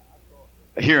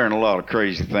hearing a lot of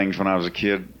crazy things when I was a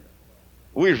kid.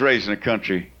 We was raised in a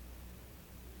country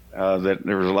that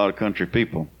there was a lot of country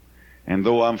people. And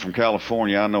though I'm from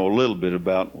California, I know a little bit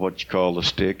about what you call the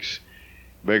sticks.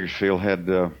 Bakersfield had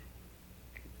a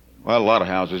lot of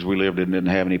houses we lived in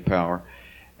didn't have any power,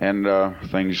 and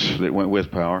things that went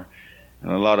with power.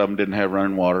 And a lot of them didn't have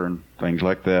running water and things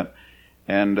like that.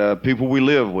 And people we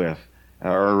lived with,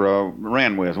 or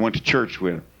ran with, went to church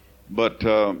with. But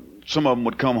some of them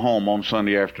would come home on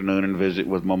Sunday afternoon and visit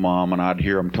with my mom, and I'd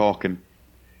hear them talking.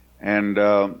 And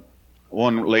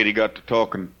one lady got to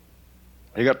talking.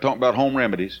 They got to talking about home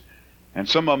remedies, and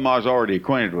some of them I was already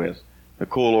acquainted with, the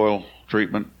coal oil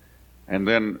treatment. And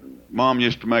then Mom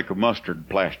used to make a mustard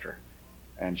plaster.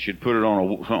 and she'd put it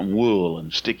on something wool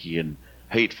and sticky and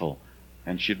hateful,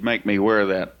 and she'd make me wear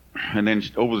that, and then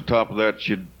over the top of that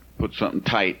she'd put something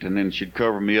tight, and then she'd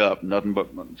cover me up, nothing but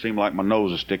it seemed like my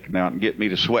nose was sticking out, and get me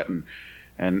to sweating,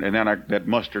 and then that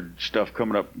mustard stuff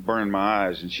coming up, burning my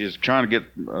eyes, and she was trying to get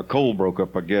a cold broke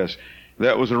up, I guess.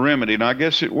 That was a remedy, and I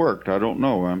guess it worked. I don't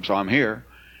know. So I'm here.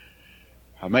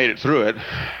 I made it through it,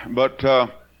 but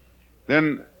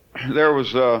then there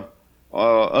was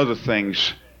other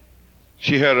things.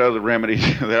 She had other remedies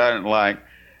that I didn't like,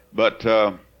 but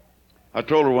I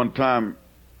told her one time,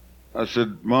 I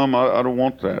said, Mom, I don't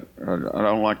want that. I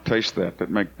don't like to taste that.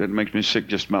 That makes me sick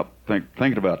just about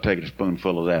thinking about taking a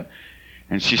spoonful of that.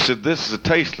 And she said, this is a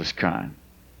tasteless kind.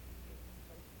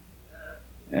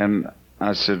 And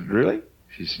I said, really?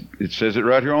 She said, it says it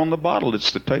right here on the bottle.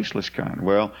 It's the tasteless kind.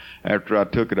 Well, after I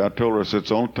took it, I told her, I said, it's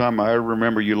the only time I ever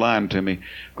remember you lying to me,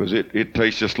 because it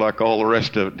tastes just like all the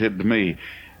rest of it did to me.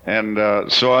 And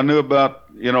so I knew about,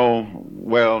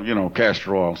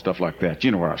 castor oil and stuff like that.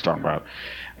 You know what I was talking about.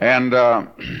 And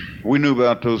we knew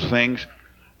about those things.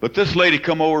 But this lady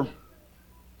come over,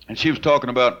 and she was talking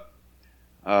about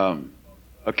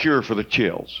a cure for the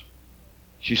chills.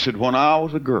 She said, when I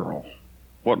was a girl,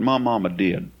 what my mama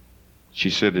did, she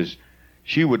said, is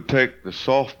she would take the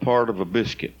soft part of a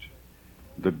biscuit,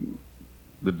 the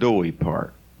doughy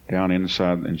part, down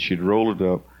inside, and she'd roll it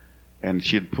up, and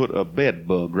she'd put a bed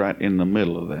bug right in the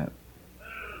middle of that.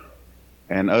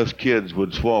 And us kids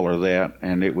would swallow that,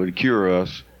 and it would cure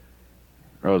us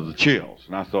of the chills.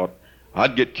 And I thought,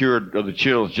 I'd get cured of the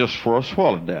chills just before I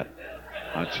swallowed that.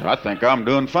 I think I'm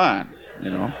doing fine,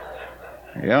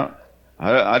 Yeah.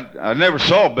 I never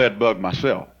saw a bed bug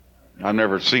myself. I've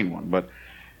never seen one, but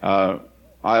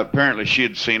apparently she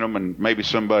had seen them, and maybe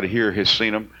somebody here has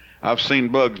seen them. I've seen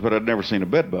bugs, but I've never seen a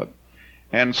bed bug.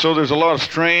 And so there's a lot of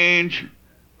strange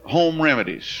home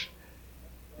remedies.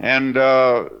 And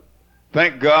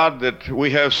thank God that we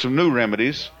have some new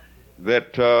remedies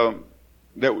that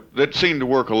seem to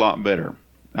work a lot better.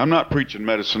 I'm not preaching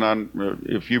medicine.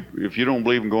 If you don't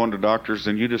believe in going to doctors,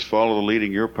 then you just follow the leading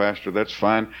of your pastor. That's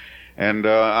fine. And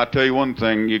I tell you one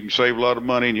thing, you can save a lot of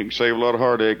money and you can save a lot of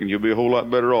heartache, and you'll be a whole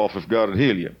lot better off if God would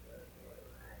heal you.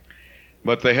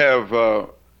 But they have,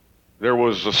 there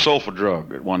was a sulfa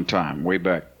drug at one time, way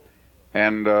back.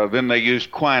 And then they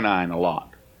used quinine a lot.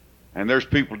 And there's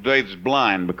people today that's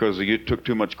blind because they took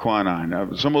too much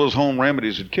quinine. Some of those home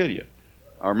remedies would kill you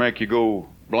or make you go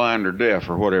blind or deaf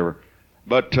or whatever.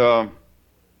 But I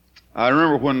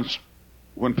remember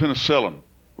when penicillin,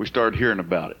 we started hearing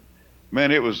about it.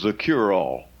 Man, it was the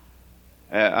cure-all.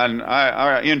 And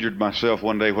I injured myself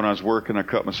one day when I was working. I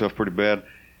cut myself pretty bad.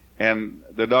 And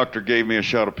the doctor gave me a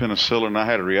shot of penicillin, and I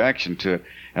had a reaction to it.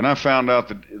 And I found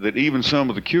out that even some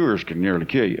of the cures can nearly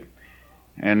kill you.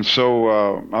 And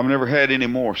so I've never had any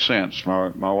more since. My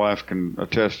wife can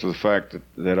attest to the fact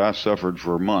that I suffered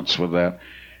for months with that.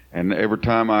 And every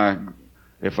time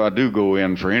if I do go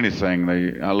in for anything,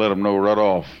 I let them know right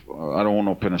off, I don't want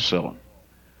no penicillin.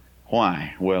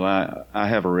 Why? Well, I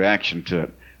have a reaction to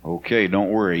it. Okay,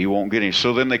 don't worry, you won't get any.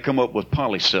 So then they come up with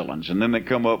polycillins, and then they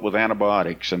come up with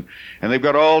antibiotics, and they've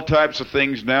got all types of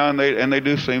things now, and they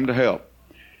do seem to help.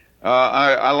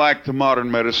 I like the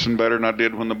modern medicine better than I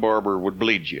did when the barber would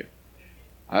bleed you.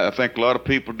 I think a lot of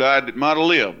people died that might have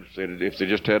lived if they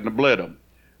just hadn't bled them,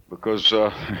 because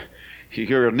if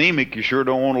you're anemic, you sure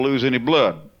don't want to lose any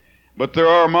blood. But there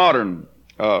are modern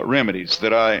remedies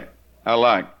that I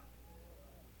like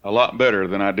a lot better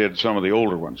than I did some of the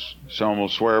older ones. Some will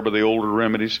swear by the older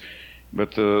remedies,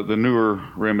 but the newer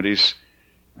remedies,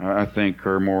 I think,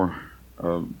 are more,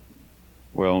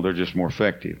 they're just more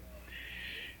effective.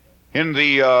 In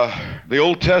the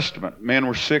Old Testament, men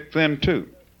were sick then too.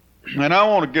 And I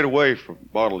want to get away from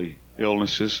bodily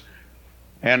illnesses,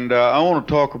 and I want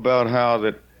to talk about how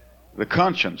that the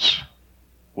conscience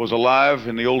was alive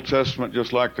in the Old Testament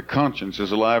just like the conscience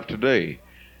is alive today.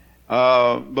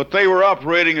 But they were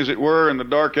operating, as it were, in the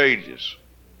dark ages.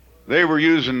 They were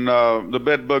using the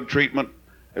bed bug treatment,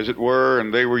 as it were,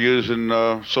 and they were using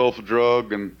sulfa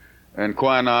drug and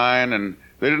quinine, and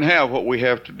they didn't have what we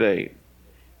have today.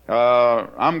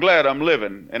 I'm glad I'm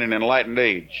living in an enlightened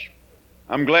age.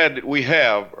 I'm glad that we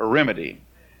have a remedy.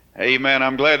 Amen.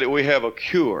 I'm glad that we have a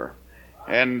cure.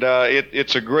 And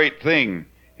it's a great thing,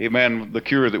 amen, the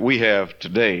cure that we have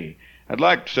today. I'd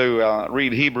like to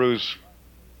read Hebrews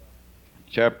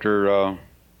chapter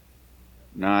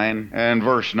 9 and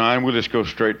verse 9. We'll just go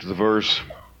straight to the verse.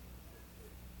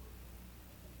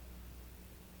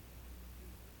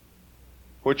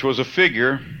 Which was a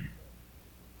figure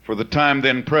for the time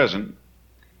then present,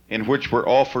 in which were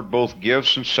offered both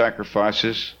gifts and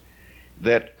sacrifices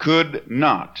that could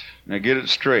not, now get it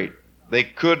straight, they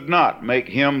could not make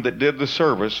him that did the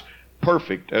service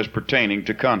perfect as pertaining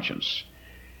to conscience.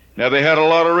 Now they had a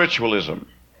lot of ritualism.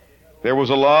 There was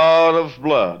a lot of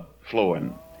blood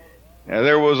flowing. Now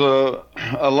there was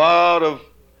a lot of,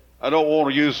 I don't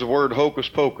want to use the word hocus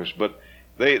pocus, but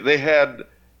they had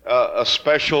a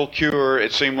special cure,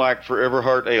 it seemed like, for every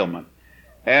heart ailment.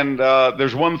 And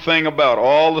there's one thing about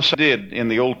all the did in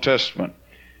the Old Testament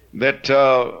that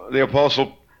the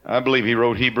apostle, I believe he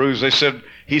wrote Hebrews,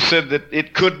 he said that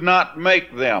it could not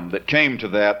make them that came to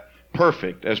that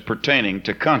perfect as pertaining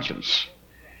to conscience.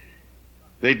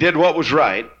 They did what was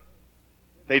right.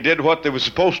 They did what they were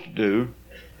supposed to do.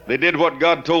 They did what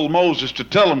God told Moses to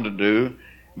tell them to do,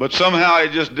 but somehow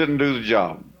it just didn't do the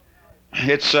job.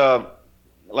 It's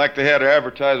like they had an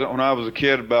advertisement when I was a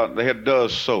kid about, they had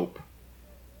Duz soap.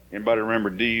 Anybody remember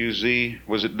D-U-Z?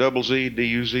 Was it double Z?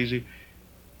 D-U-Z-Z?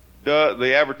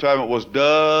 The advertisement was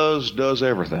does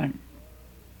everything.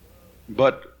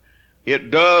 But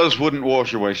Duz wouldn't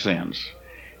wash away sins.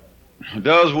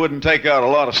 Duz wouldn't take out a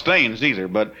lot of stains either,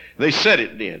 but they said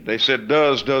it did. They said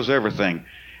Duz does everything.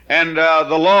 And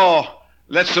the law,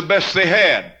 that's the best they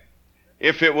had.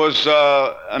 If it was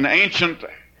an ancient,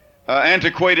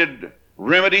 antiquated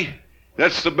remedy,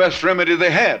 that's the best remedy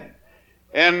they had.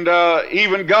 And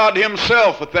even God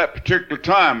himself at that particular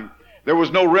time, there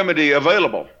was no remedy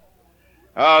available.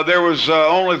 There was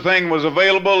only thing was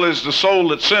available is the soul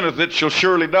that sinneth, it shall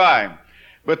surely die.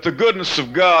 But the goodness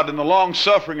of God and the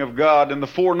long-suffering of God and the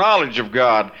foreknowledge of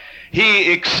God,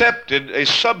 he accepted a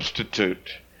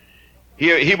substitute.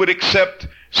 He would accept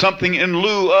something in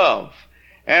lieu of.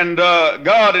 And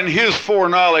God in his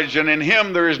foreknowledge, and in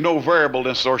him there is no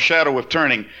variableness or shadow of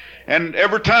turning. And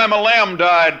every time a lamb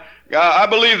died, I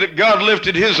believe that God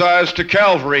lifted his eyes to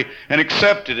Calvary and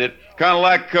accepted it. Kind of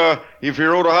like if you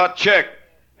wrote a hot check,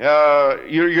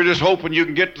 you're just hoping you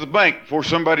can get to the bank before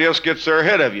somebody else gets there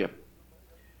ahead of you.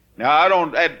 Now, I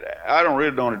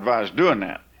don't advise doing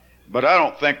that, but I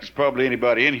don't think there's probably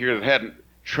anybody in here that hadn't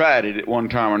tried it at one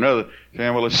time or another.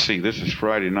 Saying, well, let's see, this is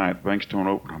Friday night, banks don't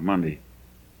open on Monday.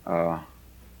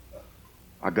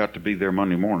 I got to be there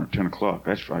Monday morning at 10 o'clock.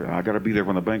 That's right. I got to be there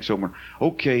when the bank's open.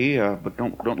 Okay, but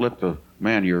don't let the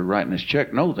man you're writing this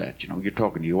check know that. You know, you're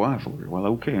talking to your wife over there. Well,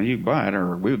 okay, you can buy it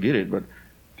or we'll get it, but I'm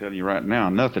telling you right now,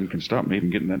 nothing can stop me from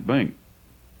getting that bank.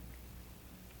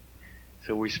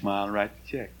 So we smile and write the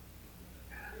check.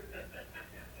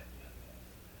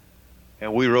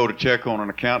 And we wrote a check on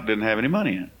an account that didn't have any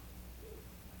money in it.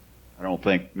 I don't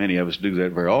think many of us do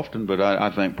that very often, but I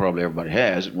think probably everybody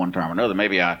has at one time or another.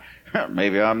 Maybe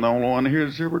I'm the only one here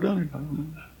that's ever done it. I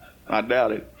don't know. I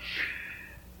doubt it.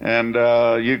 And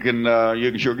you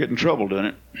can sure get in trouble doing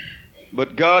it.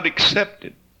 But God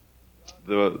accepted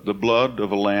the blood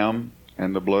of a lamb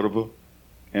and the blood of an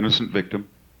innocent victim,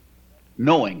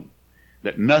 knowing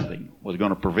that nothing was going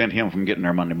to prevent him from getting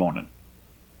there Monday morning.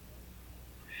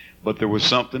 But there was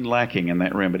something lacking in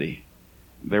that remedy.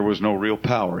 There was no real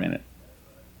power in it.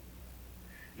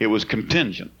 It was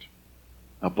contingent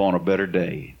upon a better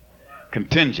day,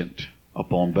 contingent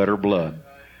upon better blood.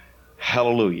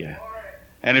 Hallelujah.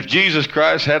 And if Jesus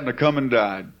Christ hadn't have come and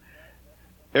died,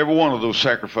 every one of those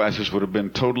sacrifices would have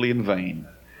been totally in vain.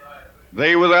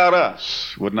 They without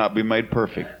us would not be made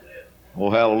perfect. Oh,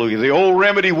 hallelujah. The old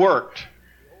remedy worked,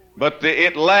 but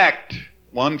it lacked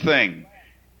one thing.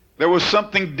 There was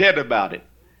something dead about it.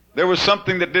 There was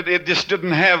something that it just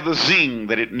didn't have the zing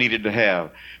that it needed to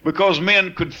have. Because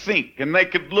men could think, and they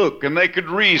could look, and they could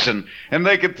reason, and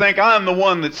they could think, I'm the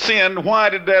one that sinned. Why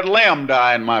did that lamb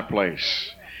die in my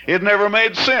place? It never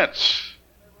made sense.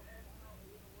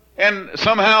 And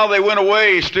somehow they went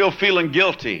away still feeling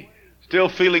guilty, still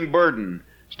feeling burdened,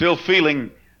 still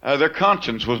feeling their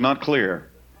conscience was not clear.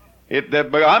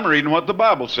 But I'm reading what the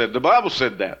Bible said. The Bible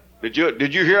said that. Did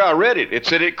you hear? I read it. It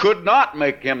said it could not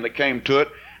make him that came to it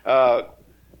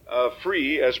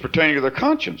free as pertaining to their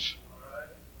conscience.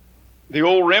 The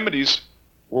old remedies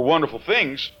were wonderful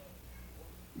things,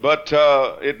 but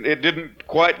it didn't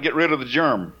quite get rid of the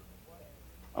germ.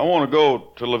 I want to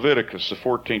go to Leviticus, the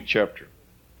 14th chapter.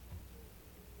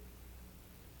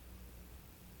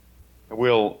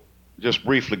 We'll just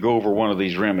briefly go over one of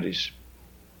these remedies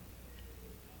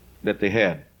that they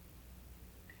had.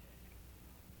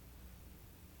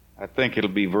 I think it'll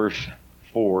be verse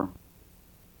 4.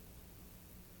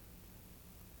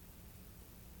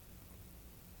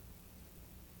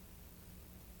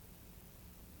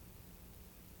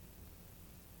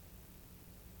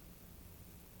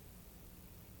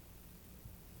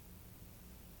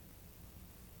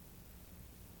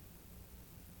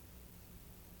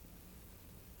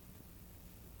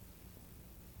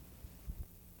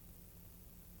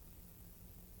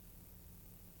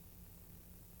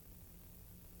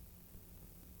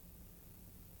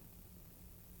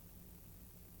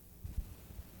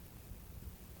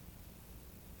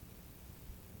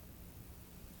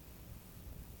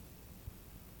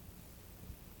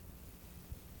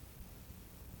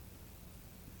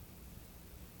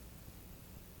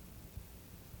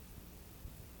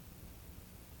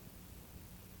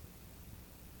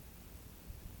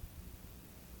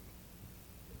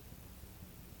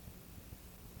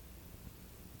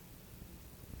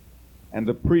 And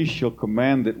the priest shall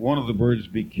command that one of the birds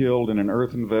be killed in an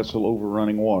earthen vessel over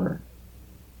running water.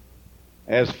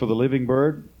 As for the living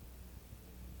bird,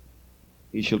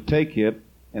 he shall take it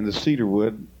and the cedar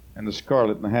wood and the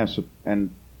scarlet and the hyssop,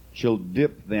 and shall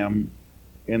dip them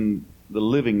in the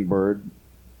living bird,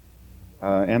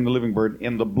 in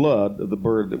the blood of the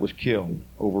bird that was killed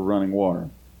over running water.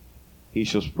 He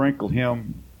shall sprinkle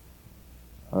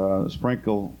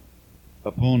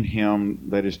upon him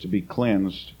that is to be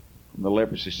cleansed from the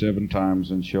leprosy 7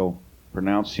 times, and shall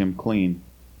pronounce him clean.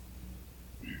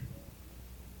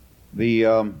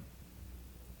 The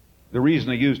reason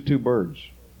they used 2 birds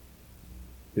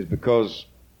is because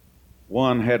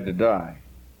one had to die,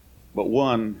 but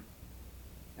one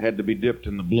had to be dipped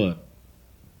in the blood.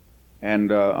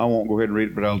 And I won't go ahead and read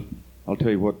it, but I'll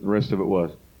tell you what the rest of it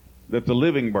was. That the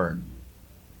living bird.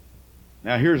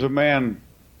 Now here's a man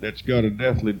that's got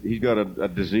he's got a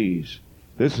disease.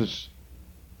 This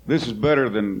is better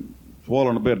than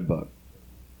swallowing a bed bug.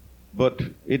 But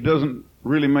it doesn't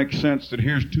really make sense that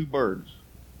here's 2 birds.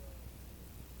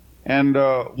 And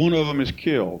one of them is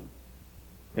killed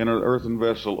in an earthen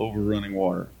vessel over running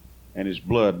water. And his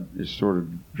blood is sort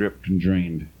of dripped and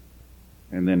drained.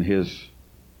 And then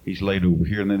he's laid over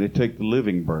here. And then they take the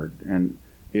living bird, and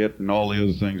it and all the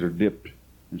other things are dipped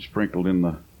and sprinkled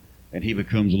in and he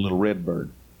becomes a little red bird.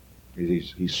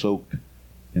 He's soaked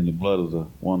in the blood of the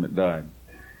one that died.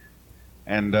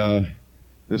 And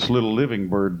this little living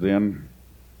bird then,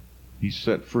 he's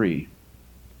set free.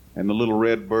 And the little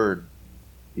red bird,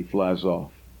 he flies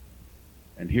off.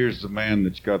 And here's the man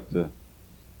that's got the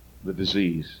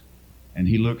disease. And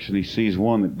he looks and he sees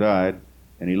one that died,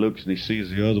 and he looks and he sees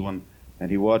the other one, and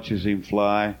he watches him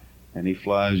fly, and he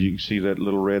flies. You can see that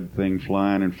little red thing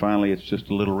flying, and finally it's just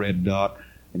a little red dot,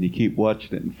 and you keep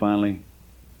watching it, and finally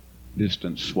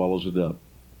distance swallows it up.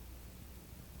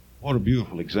 What a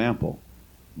beautiful example.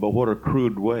 But what a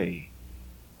crude way.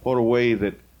 What a way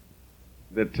that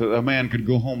a man could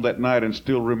go home that night and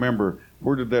still remember,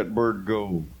 where did that bird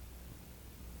go?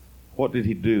 What did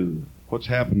he do? What's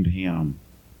happened to him?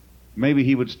 Maybe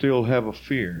he would still have a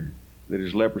fear that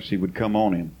his leprosy would come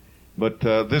on him. But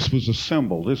this was a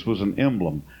symbol. This was an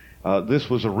emblem. This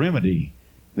was a remedy.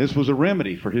 This was a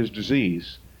remedy for his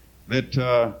disease.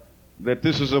 That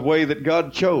this is a way that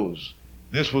God chose.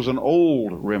 This was an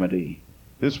old remedy.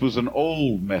 This was an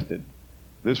old method.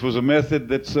 This was a method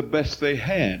that's the best they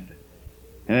had.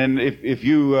 And if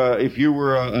you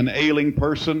were an ailing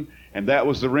person and that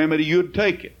was the remedy, you'd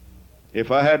take it. If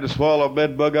I had to swallow a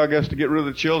bed bug, I guess, to get rid of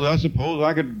the chills, I suppose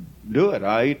I could do it.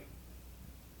 I ate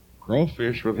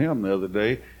crawfish with him the other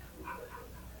day.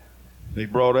 They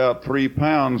brought out 3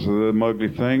 pounds of the ugly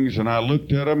things, and I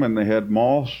looked at them, and they had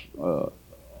moss up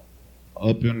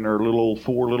in their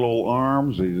 4 little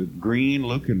arms, these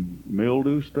green-looking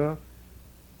mildew stuff.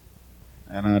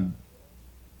 And I'd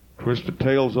twist the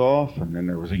tails off, and then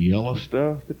there was a yellow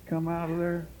stuff that come out of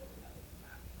there.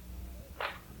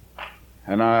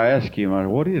 And I asked him,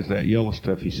 what is that yellow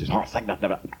stuff? He says, oh, think nothing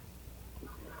about it.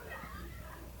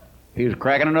 He was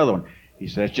cracking another one. He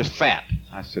said, it's just fat.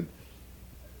 I said,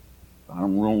 I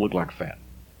don't look like fat.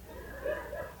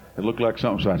 It looked like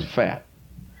something besides fat.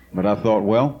 But I thought,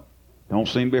 well, don't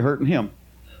seem to be hurting him.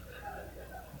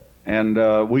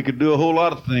 And we could do a whole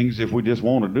lot of things if we just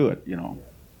want to do it, you know.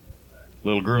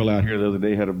 Little girl out here the other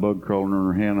day had a bug crawling in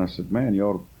her hand. I said, man, you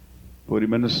ought to put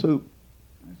him in the soup.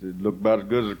 I said, it looked about as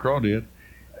good as a crawdad.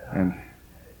 And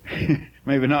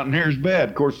maybe not near as bad.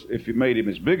 Of course, if you made him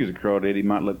as big as a crawdad, he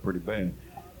might look pretty bad.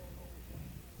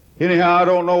 Anyhow, I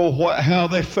don't know how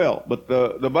they felt, but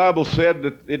the Bible said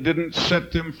that it didn't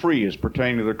set them free as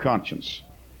pertaining to their conscience.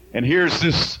 And here's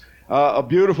this a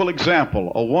beautiful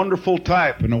example, a wonderful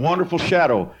type and a wonderful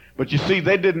shadow. But you see,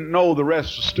 they didn't know the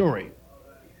rest of the story.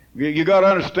 You got to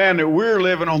understand that we're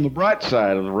living on the bright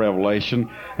side of the revelation,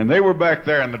 and they were back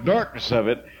there in the darkness of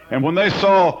it. And when they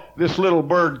saw this little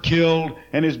bird killed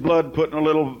and his blood put in a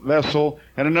little vessel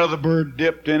and another bird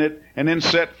dipped in it and then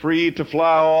set free to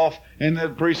fly off, and the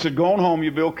priest said, go on home,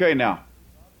 you'll be okay now.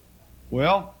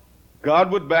 Well, God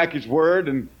would back his word,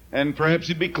 and perhaps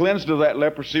he'd be cleansed of that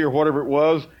leprosy or whatever it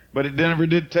was, but it never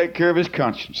did take care of his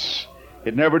conscience.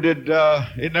 It never did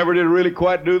really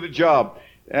quite do the job.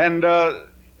 And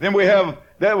then we have,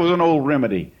 that was an old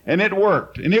remedy, and it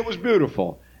worked, and it was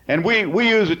beautiful. And we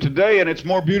use it today, and it's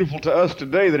more beautiful to us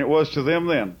today than it was to them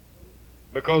then,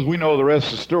 because we know the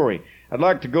rest of the story. I'd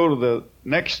like to go to the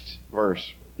next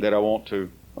verse that I want to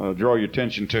draw your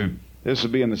attention to. This will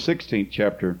be in the 16th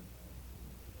chapter,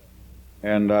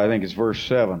 and I think it's verse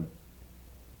 7.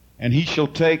 And he shall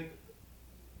take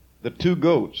the 2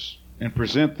 goats and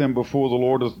present them before the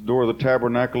Lord at the door of the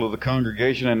tabernacle of the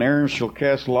congregation. And Aaron shall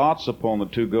cast lots upon the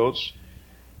 2 goats,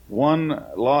 one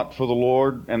lot for the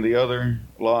Lord, and the other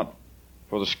lot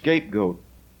for the scapegoat.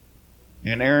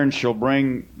 And Aaron shall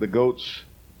bring the goats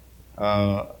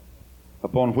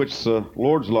upon which the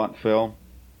Lord's lot fell,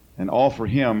 and offer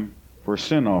him for a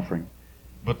sin offering.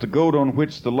 But the goat on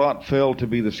which the lot fell to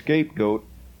be the scapegoat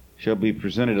shall be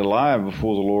presented alive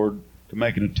before the Lord to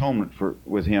make an atonement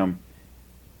with him,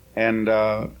 and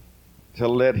to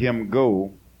let him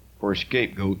go for a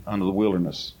scapegoat unto the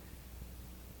wilderness.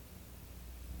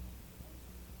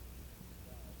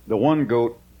 The one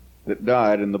goat that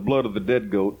died, and the blood of the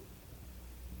dead goat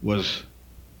was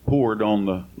poured on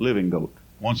the living goat.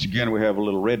 Once again, we have a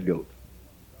little red goat.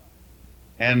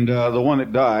 And the one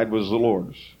that died was the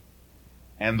Lord's.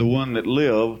 And the one that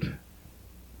lived,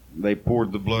 they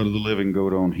poured the blood of the living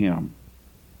goat on him.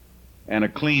 And a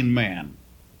clean man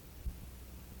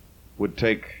would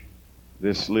take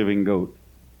this living goat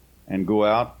and go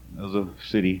out of the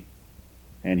city,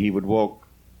 and he would walk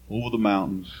over the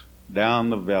mountains, down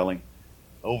the valley,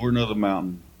 over another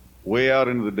mountain, way out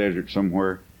into the desert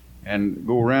somewhere, and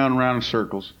go round and round in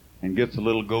circles and get the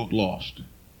little goat lost.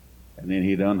 And then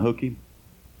he'd unhook him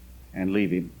and leave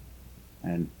him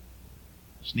and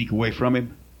sneak away from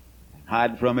him,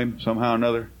 hide from him somehow or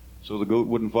another, so the goat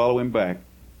wouldn't follow him back.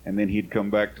 And then he'd come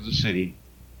back to the city.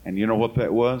 And you know what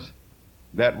that was?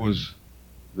 That was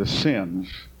the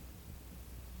sins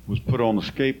was put on the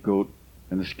scapegoat,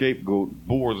 and the scapegoat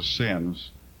bore the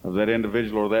sins of that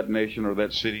individual or that nation or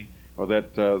that city or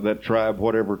that tribe,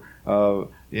 whatever.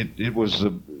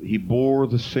 He bore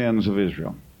the sins of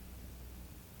Israel.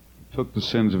 He took the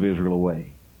sins of Israel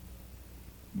away.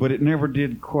 But it never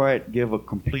did quite give a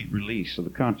complete release of the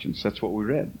conscience. That's what we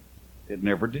read. It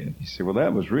never did. You say, well,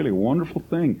 that was really a wonderful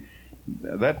thing.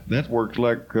 That works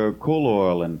like coal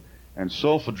oil and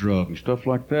sulfur drug and stuff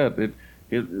like that.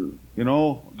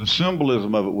 The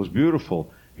symbolism of it was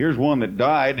beautiful. Here's one that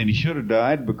died, and he should have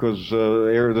died, because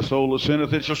ere the soul that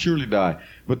sinneth, it shall surely die.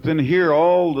 But then here,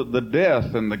 all the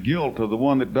death and the guilt of the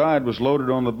one that died was loaded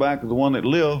on the back of the one that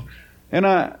lived. And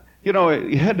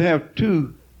you had to have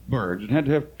 2 birds, and had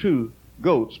to have 2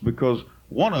 goats, because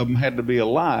one of them had to be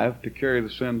alive to carry the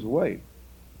sins away.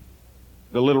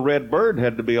 The little red bird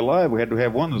had to be alive. We had to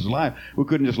have one that was alive. We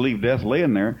couldn't just leave death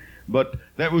laying there. But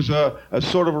that was a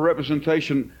sort of a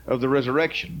representation of the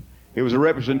resurrection. It was a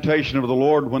representation of the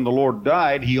Lord. When the Lord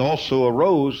died, he also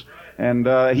arose,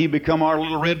 and he become our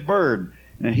little red bird,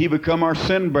 and he become our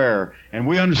sin bearer. And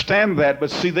we understand that,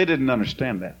 but see, they didn't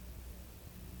understand that.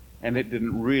 And it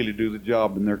didn't really do the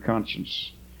job in their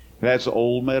conscience. That's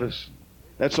old medicine.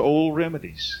 That's old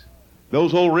remedies.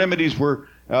 Those old remedies were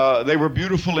they were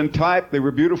beautiful in type, they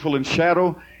were beautiful in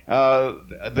shadow.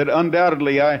 That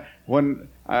undoubtedly, when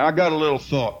I got a little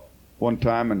thought one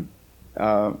time and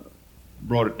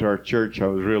brought it to our church, I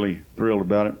was really thrilled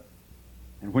about it.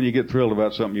 And when you get thrilled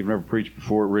about something you've never preached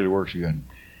before, it really works good.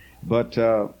 But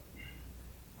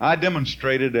I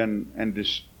demonstrated, and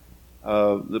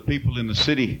the people in the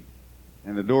city,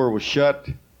 and the door was shut,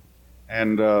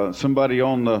 and somebody up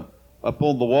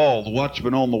on the wall, the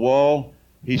watchman on the wall,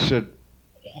 he said,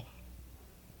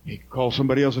 he called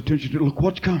somebody else's attention to, look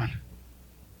what's coming.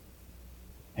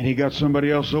 And he got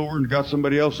somebody else over and got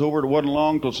somebody else over. It wasn't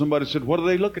long till somebody said, what are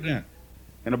they looking at?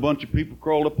 And a bunch of people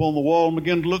crawled up on the wall and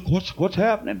began to look, what's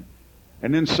happening?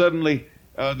 And then suddenly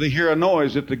they hear a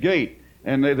noise at the gate.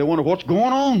 And they wonder, what's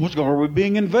going on? Are we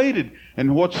being invaded?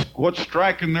 And what's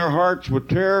striking their hearts with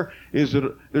terror is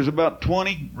that there's about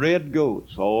 20 red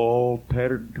goats, all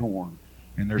tattered and torn.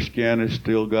 And their skin has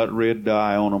still got red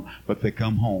dye on them, but they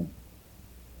come home.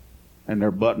 And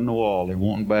they're butting the wall. They're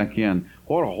wanting back in.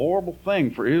 What a horrible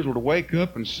thing for Israel to wake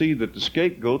up and see that the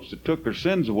scapegoats that took their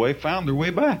sins away found their way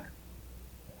back.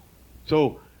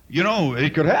 So,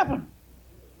 it could happen.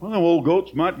 Well, them old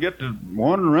goats might get to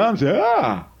wandering around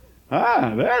and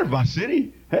say, there's my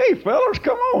city. Hey, fellas,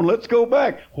 come on, let's go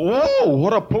back. Whoa,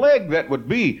 what a plague that would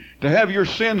be to have your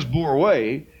sins bore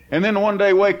away and then one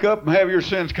day wake up and have your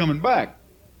sins coming back.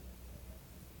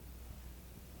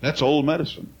 That's old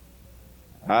medicine.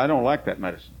 I don't like that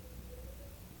medicine.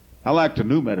 I like the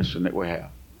new medicine that we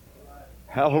have.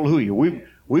 Hallelujah.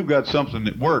 We've got something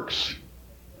that works.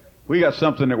 We got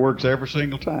something that works every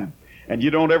single time. And you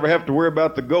don't ever have to worry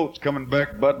about the goats coming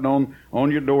back, butting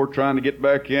on your door, trying to get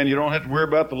back in. You don't have to worry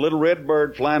about the little red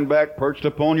bird flying back, perched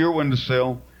up on your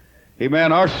windowsill.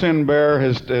 Amen. Our sin bearer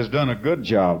has done a good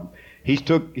job. He's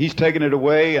taken it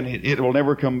away, and it will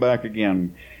never come back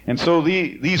again. And so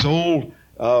these old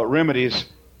remedies,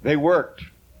 they worked,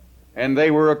 and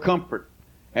they were a comfort,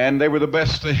 and they were the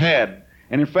best they had.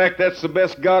 And in fact, that's the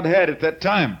best God had at that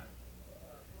time.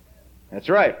 That's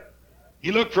right.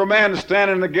 He looked for a man to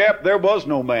stand in the gap. There was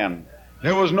no man.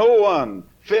 There was no one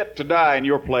fit to die in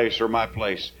your place or my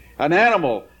place. An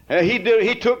animal.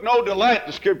 He took no delight,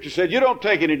 the Scripture said. You don't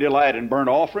take any delight in burnt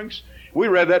offerings. We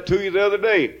read that to you the other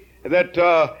day. That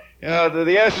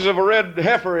the ashes of a red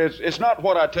heifer, it's not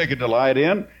what I take a delight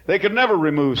in. They could never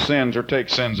remove sins or take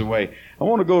sins away. I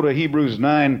want to go to Hebrews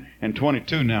 9 and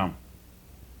 22 now.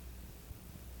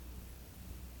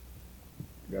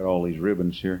 Got all these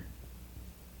ribbons here.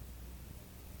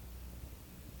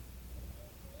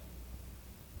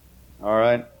 All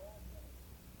right.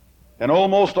 And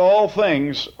almost all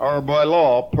things are by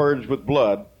law purged with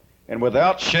blood, and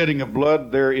without shedding of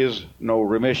blood there is no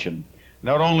remission.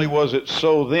 Not only was it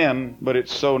so then, but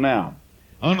it's so now.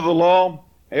 Under the law,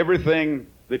 everything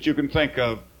that you can think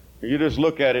of, you just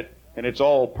look at it, and it's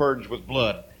all purged with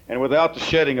blood. And without the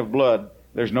shedding of blood,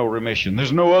 there's no remission.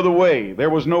 There's no other way.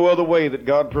 There was no other way that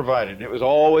God provided. It was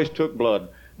always took blood.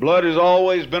 Blood has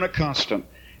always been a constant.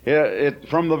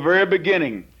 From the very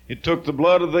beginning, it took the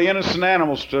blood of the innocent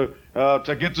animals to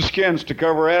get the skins to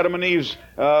cover Adam and Eve's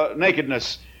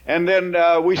nakedness. And then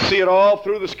we see it all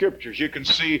through the Scriptures. You can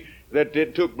see that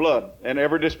it took blood in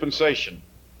every dispensation.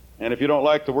 And if you don't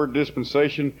like the word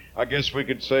dispensation, I guess we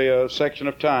could say a section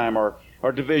of time or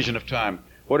division of time.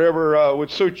 Whatever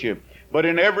would suit you. But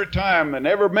in every time and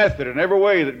every method and every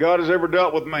way that God has ever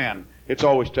dealt with man, it's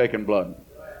always taken blood.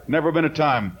 Never been a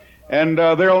time. And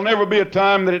there'll never be a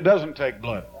time that it doesn't take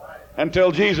blood.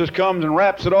 Until Jesus comes and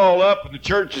wraps it all up and the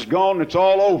church is gone and it's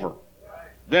all over.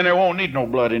 Then there won't need no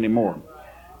blood anymore.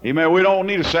 Amen. We don't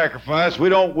need a sacrifice. We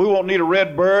won't need a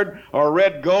red bird or a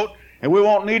red goat, and we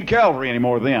won't need Calvary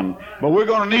anymore then. But we're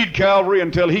going to need Calvary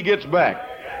until He gets back.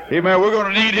 Amen. We're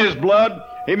going to need His blood.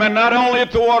 Amen. Not only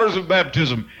at the waters of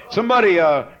baptism. Somebody,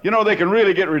 they can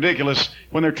really get ridiculous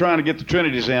when they're trying to get the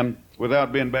Trinities in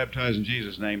without being baptized in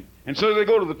Jesus' name. And so they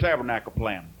go to the tabernacle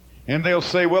plan. And they'll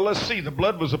say, well, let's see, the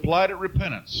blood was applied at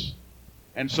repentance.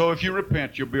 And so if you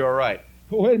repent, you'll be all right.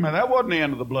 Well, wait a minute, that wasn't the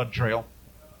end of the blood trail.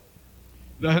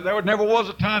 There never was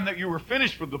a time that you were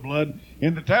finished with the blood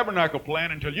in the tabernacle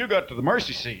plan until you got to the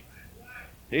mercy seat.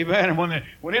 Amen. And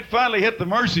when it finally hit the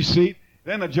mercy seat,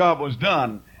 then the job was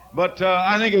done. But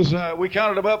I think it was, we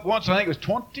counted them up once, I think it was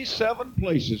 27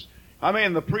 places. I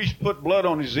mean, the priest put blood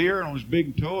on his ear and on his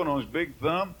big toe and on his big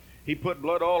thumb. He put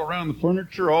blood all around the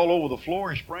furniture, all over the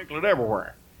floor. He sprinkled it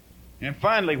everywhere. And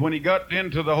finally, when he got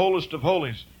into the holiest of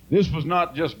holies, this was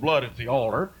not just blood at the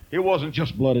altar. It wasn't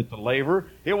just blood at the laver.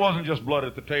 It wasn't just blood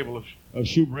at the table of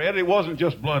shewbread. It wasn't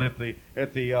just blood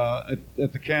at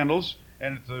the candles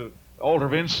and at the altar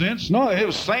of incense. No, it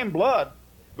was the same blood,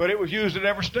 but it was used at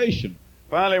every station.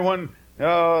 Finally, when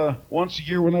once a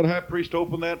year when that high priest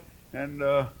opened that, and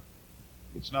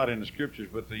it's not in the Scriptures,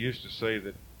 but they used to say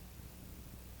that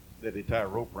they tie a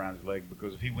rope around his leg,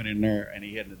 because if he went in there and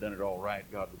he hadn't done it all right,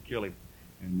 God would kill him.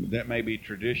 And that may be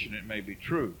tradition, it may be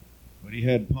true. But he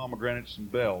had pomegranates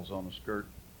and bells on the skirt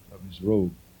of his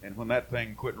robe. And when that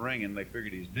thing quit ringing, they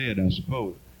figured he's dead, I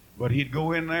suppose. But he'd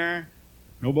go in there.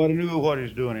 Nobody knew what he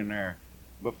was doing in there.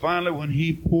 But finally, when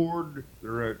he poured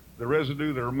the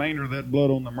residue, the remainder of that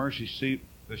blood on the mercy seat,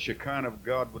 the Shekinah of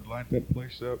God would light that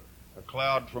place up. A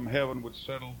cloud from heaven would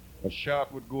settle. A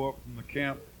shout would go up from the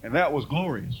camp. And that was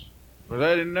glorious. But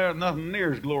that isn't there, nothing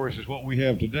near as glorious as what we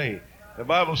have today. The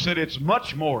Bible said it's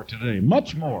much more today.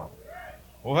 Much more.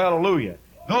 Oh, hallelujah.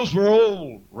 Those were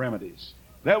old remedies.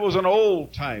 That was an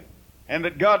old type. And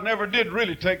that God never did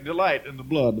really take delight in the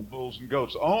blood of bulls and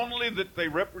goats. Only that they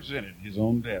represented His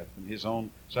own death and His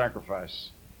own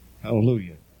sacrifice.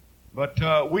 Hallelujah.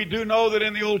 But we do know that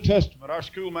in the Old Testament, our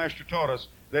schoolmaster taught us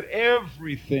that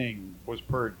everything was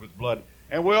purged with blood.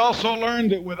 And we also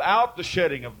learned that without the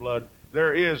shedding of blood,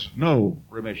 there is no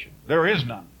remission. There is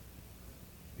none.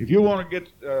 If you want to get,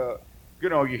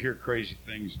 you hear crazy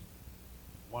things.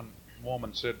 One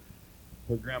woman said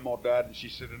her grandma died, and she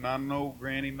said, and I know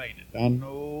Granny made it. I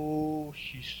know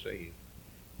she's saved.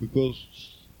 Because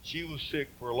she was sick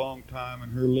for a long time,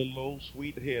 and her little old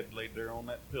sweet head laid there on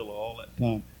that pillow all that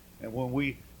time. And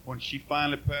when she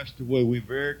finally passed away, we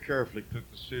very carefully took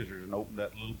the scissors and opened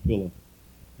that little pillow.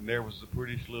 And there was the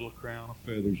prettiest little crown of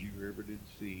feathers you ever did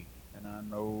see. And I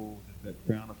know that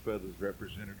crown of feathers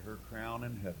represented her crown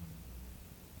in heaven.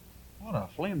 What a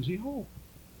flimsy hope.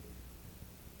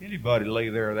 Anybody lay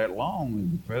there that long,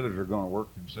 the feathers are going to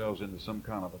work themselves into some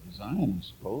kind of a design, I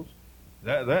suppose.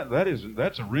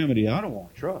 That's a remedy I don't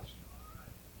want to trust.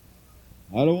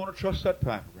 I don't want to trust that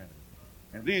type of remedy.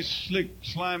 And these slick,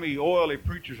 slimy, oily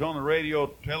preachers on the radio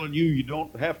telling you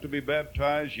don't have to be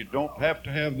baptized, you don't have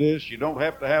to have this, you don't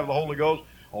have to have the Holy Ghost.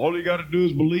 All you got to do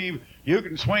is believe. You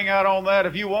can swing out on that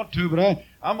if you want to, but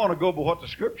I'm going to go by what the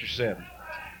Scripture said.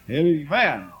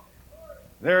 Amen.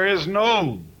 There is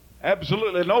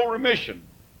absolutely no remission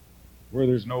where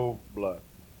there's no blood.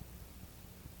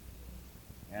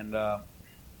 And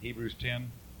Hebrews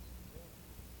 10.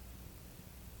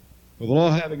 For the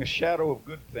law having a shadow of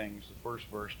good things, the first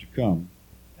verse, to come,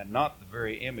 and not the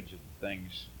very image of the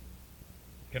things,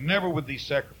 can never with these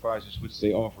sacrifices which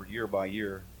they offer year by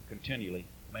year continually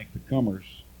make the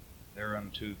comers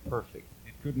thereunto perfect.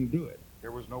 It couldn't do it.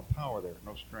 There was no power there,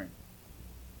 no strength.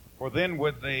 For then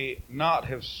would they not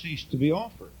have ceased to be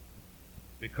offered,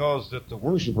 because that the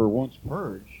worshiper once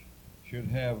purged should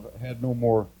have had no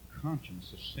more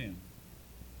conscience of sin.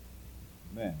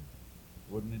 Amen.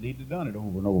 Wouldn't it need to have done it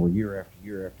over and over, year after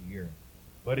year after year?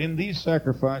 But in these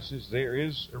sacrifices there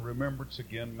is a remembrance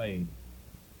again made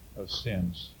of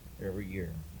sins every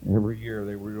year. Every year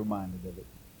they were reminded of it.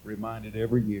 Reminded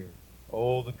every year.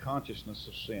 Oh, the consciousness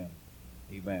of sin.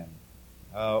 Amen.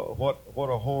 What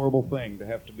a horrible thing to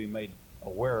have to be made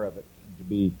aware of it and to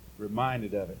be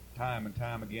reminded of it time and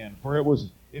time again. For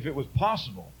if it was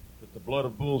possible that the blood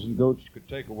of bulls and goats could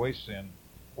take away sin,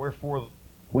 wherefore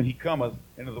when he cometh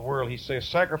into the world, he saith,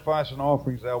 sacrifice and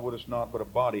offerings thou wouldest not, but a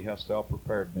body hast thou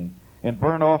prepared me. In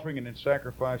burnt offering and in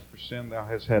sacrifice for sin thou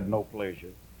hast had no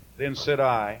pleasure. Then said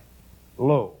I,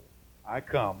 Lo, I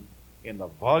come. In the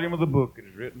volume of the book it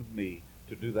is written of me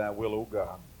to do thy will, O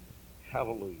God.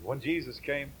 Hallelujah. When Jesus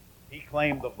came, he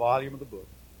claimed the volume of the book.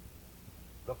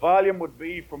 The volume would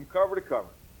be from cover to cover.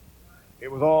 It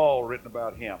was all written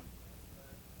about him.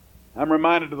 I'm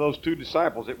reminded of those two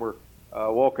disciples that were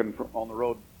walking on the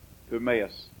road to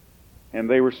Emmaus. And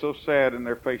they were so sad and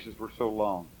their faces were so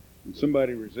long. And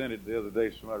somebody resented the other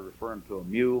day, somebody referring to a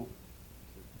mule.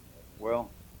 Well,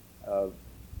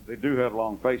 they do have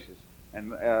long faces.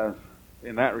 And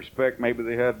in that respect, maybe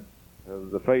they had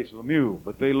the face of a mule.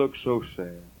 But they looked so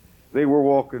sad. They were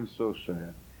walking so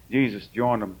sad. Jesus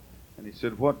joined them and he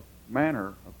said, what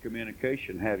manner of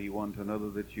communication have you one to another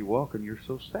that you walk and you're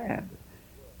so sad?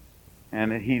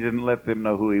 And he didn't let them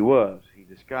know who he was. He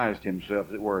disguised himself,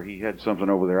 as it were. He had something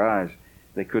over their eyes.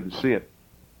 They couldn't see it.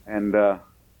 And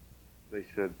they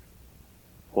said,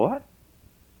 what?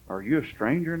 Are you a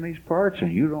stranger in these parts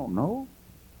and you don't know?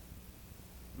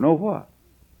 Know what?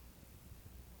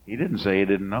 He didn't say he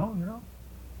didn't know, you know.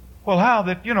 Well, how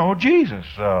that, Jesus,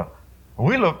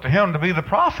 we looked to him to be the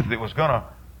prophet that was going to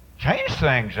change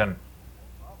things. And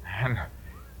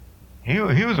he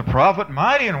was a prophet,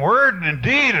 mighty in word and in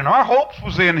deed, and our hopes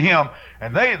was in him.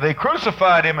 And they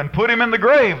crucified him and put him in the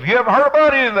grave. You haven't heard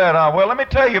about any of that, huh? Well, let me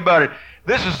tell you about it.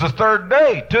 This is the third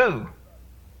day, too.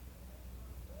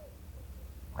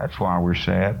 That's why we're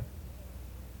sad.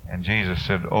 And Jesus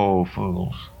said, oh,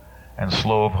 fools, and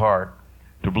slow of heart,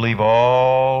 to believe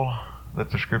all that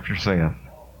the Scripture saith.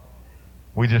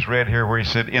 We just read here where he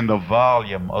said, in the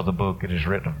volume of the book it is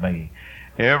written of me.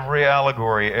 Every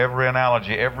allegory, every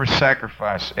analogy, every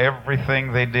sacrifice,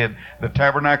 everything they did, the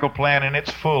tabernacle plan in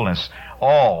its fullness,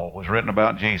 all was written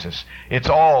about Jesus. It's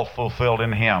all fulfilled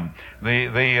in him.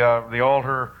 The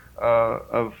altar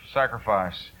of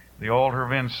sacrifice, the altar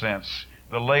of incense,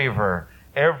 the laver,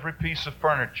 every piece of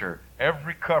furniture,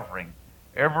 every covering,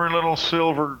 every little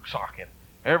silver socket,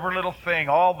 every little thing,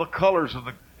 all the colors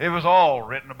it was all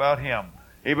written about him.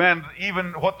 Amen.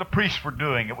 Even what the priests were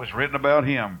doing, it was written about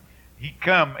him. He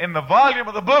come, in the volume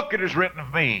of the book it is written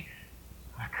of me.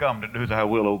 I come to do thy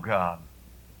will, O God.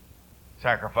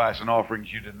 Sacrifice and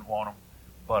offerings, you didn't want them,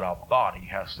 but a body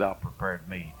hast thou prepared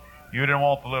me. You didn't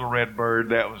want the little red bird,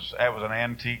 that was an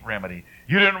antique remedy.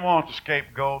 You didn't want the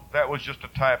scapegoat, that was just a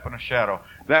type and a shadow.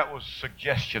 That was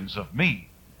suggestions of me.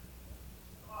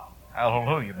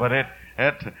 Hallelujah. But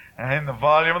in the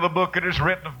volume of the book it is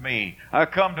written of me. I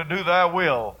come to do thy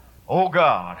will, O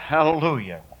God.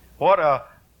 Hallelujah. What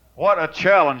a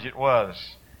challenge it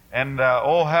was. And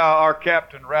oh, how our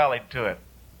captain rallied to it.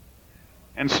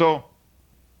 And so,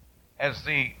 as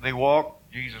they walked,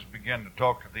 Jesus began to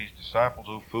talk to these disciples,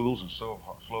 O fools, and so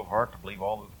slow of heart to believe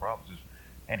all of the prophecies.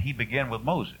 And he began with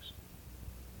Moses.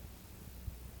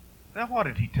 Now, what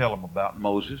did he tell them about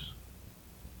Moses?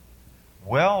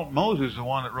 Well, Moses is the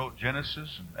one that wrote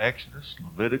Genesis and Exodus, and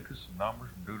Leviticus, and Numbers,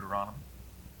 and Deuteronomy.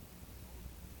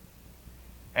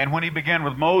 And when he began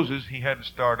with Moses, he had to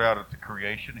start out at the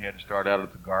creation. He had to start out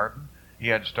at the garden. He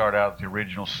had to start out at the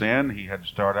original sin. He had to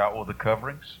start out with the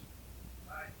coverings.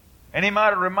 And he might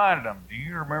have reminded them, do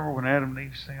you remember when Adam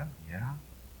and Eve sinned? Yeah.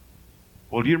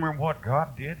 Well, do you remember what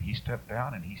God did? He stepped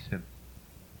down and he said,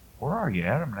 where are you,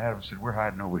 Adam? And Adam said, we're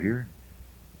hiding over here.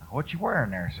 What you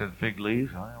wearing there? Said, fig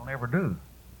leaves. I'll never do.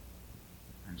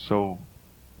 And so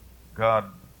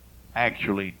God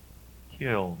actually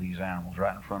kill these animals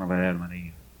right in front of Adam and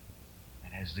Eve.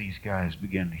 And as these guys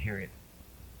began to hear it,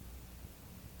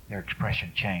 their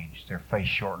expression changed. Their face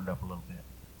shortened up a little bit.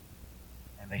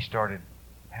 And they started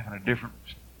having a different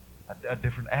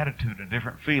attitude, a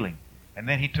different feeling. And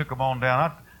then he took them on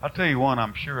down. I'll tell you one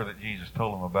I'm sure that Jesus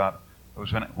told them about. It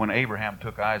was when Abraham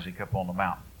took Isaac up on the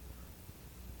mountain.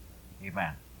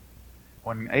 Amen.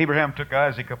 When Abraham took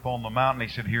Isaac up on the mountain,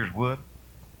 he said, here's wood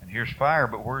and here's fire,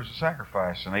 but where's the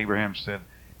sacrifice? And Abraham said,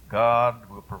 God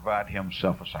will provide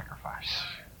himself a sacrifice.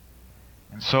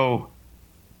 And so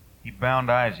he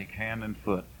bound Isaac hand and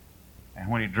foot. And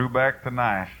when he drew back the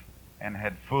knife and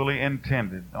had fully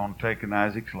intended on taking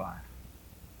Isaac's life,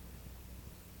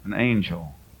 an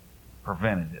angel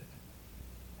prevented it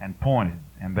and pointed,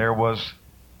 and there was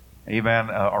even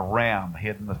a ram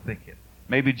hid in the thicket.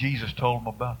 Maybe Jesus told him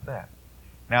about that.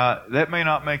 Now, that may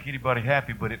not make anybody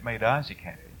happy, but it made Isaac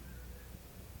happy.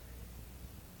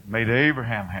 It made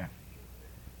Abraham happy.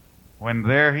 When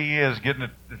there he is getting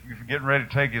ready to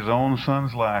take his own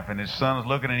son's life, and his son's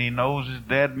looking and he knows his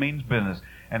dad means business,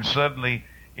 and suddenly,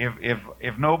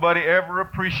 if nobody ever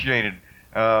appreciated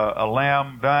a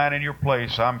lamb dying in your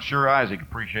place, I'm sure Isaac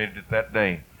appreciated it that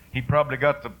day. He probably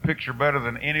got the picture better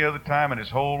than any other time in his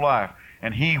whole life.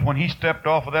 And when he stepped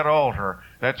off of that altar,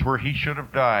 that's where he should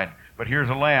have died. But here's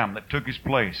a lamb that took his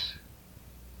place.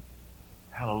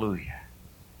 Hallelujah.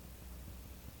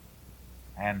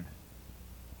 And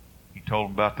he told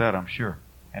them about that, I'm sure.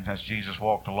 And as Jesus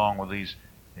walked along with these,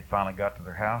 they finally got to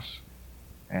their house.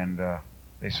 And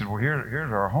they said, well,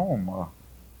 here's our home.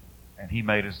 And he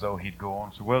made as though he'd go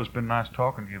on. So, well, it's been nice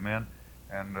talking to you, men.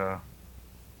 And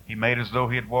he made as though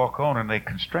he'd walk on, and they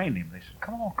constrained him. They said,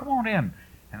 come on in,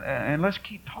 and let's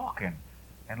keep talking.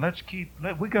 And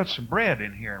we got some bread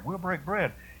in here, and we'll break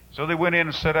bread. So they went in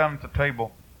and sat down at the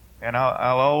table. And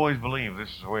I'll always believe this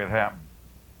is the way it happened.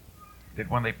 That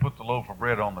when they put the loaf of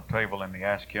bread on the table and they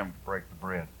asked him to break the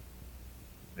bread,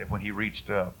 that when he reached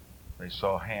up, they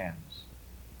saw hands,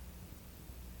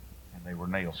 and they were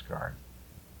nail scarred.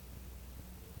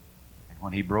 And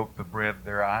when he broke the bread,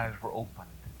 their eyes were opened,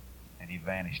 and he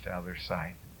vanished out of their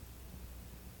sight.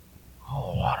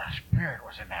 Oh, what a spirit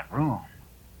was in that room.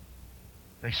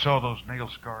 They saw those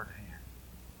nail-scarred hands.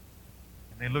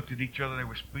 And they looked at each other. They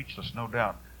were speechless, no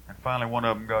doubt. And finally one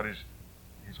of them got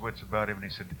his wits about him,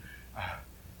 and he said,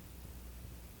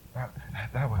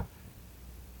 that was...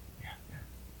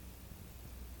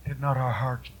 Did not our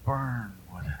hearts burn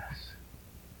within us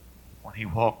when he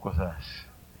walked with us?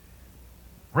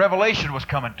 Revelation was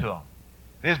coming to them.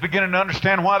 They was beginning to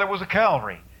understand why there was a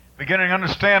Calvary. Beginning to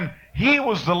understand he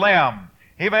was the Lamb.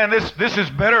 Amen. This is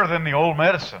better than the old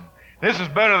medicine. This is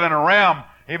better than a ram.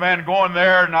 Amen. Going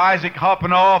there and Isaac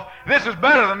hopping off. This is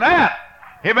better than that.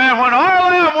 Amen. When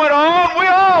our Lamb went on, we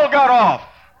all got off.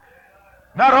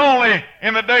 Not only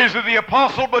in the days of the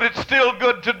apostle, but it's still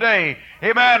good today.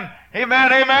 Amen.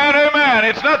 Amen. Amen. Amen.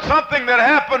 It's not something that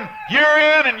happened year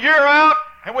in and year out,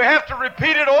 and we have to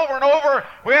repeat it over and over.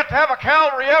 We have to have a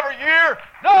Calvary every year.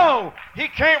 No! He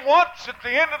came once at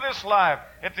the end of this life,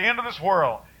 at the end of this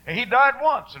world. And he died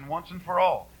once and for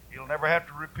all. He'll never have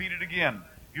to repeat it again.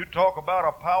 You talk about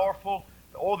a powerful,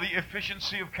 the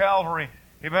efficiency of Calvary.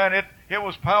 Amen. It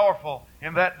was powerful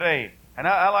in that day. And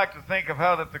I like to think of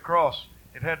how that the cross,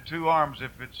 it had two arms,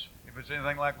 if it's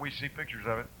anything like we see pictures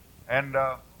of it, and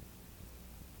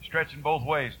stretching both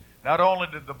ways. Not only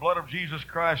did the blood of Jesus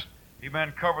Christ,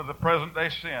 amen, cover the present day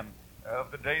sin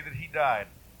of the day that he died,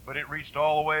 but it reached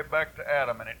all the way back to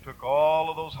Adam, and it took all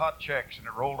of those hot checks and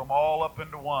it rolled them all up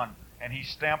into one, and he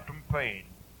stamped them paid.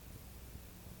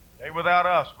 They without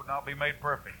us would not be made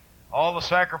perfect. All the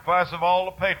sacrifice of all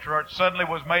the patriarchs suddenly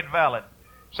was made valid.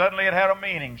 Suddenly it had a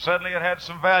meaning. Suddenly it had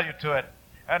some value to it.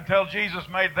 Until Jesus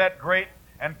made that great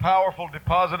and powerful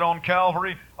deposit on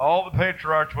Calvary, all the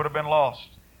patriarchs would have been lost.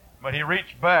 But he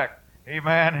reached back,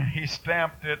 amen, and he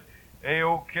stamped it,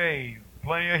 A-OK,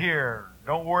 plenty of here.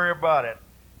 Don't worry about it.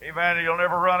 Amen, you'll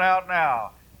never run out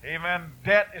now. Amen,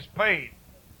 debt is paid.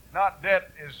 Not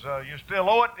debt is, you still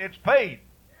owe it, it's paid.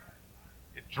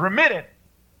 It's remitted.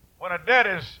 When a debt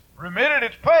is remitted,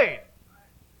 it's paid.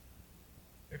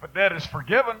 If a debt is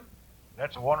forgiven,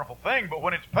 that's a wonderful thing, but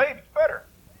when it's paid, it's better.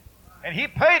 And he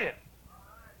paid it.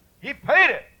 He paid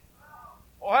it.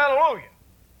 Oh, hallelujah.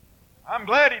 I'm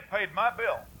glad he paid my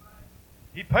bill.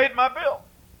 He paid my bill.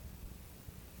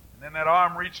 And then that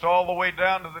arm reached all the way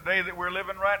down to the day that we're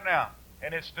living right now.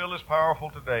 And it's still as powerful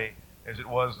today as it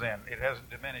was then. It hasn't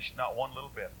diminished not one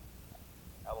little bit.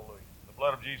 Hallelujah. The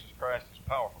blood of Jesus Christ is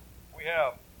powerful. We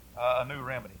have a new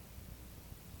remedy.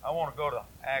 I want to go to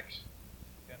Acts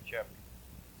 10th chapter.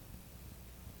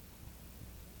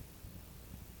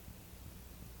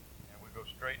 go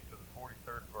straight to the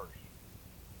 43rd verse.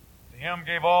 To him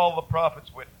gave all the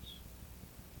prophets witness.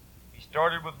 He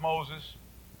started with Moses,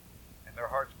 and their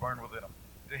hearts burned within them.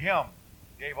 To him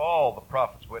gave all the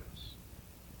prophets witness,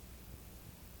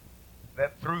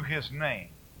 that through his name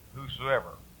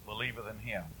whosoever believeth in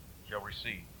him shall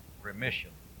receive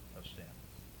remission of sins.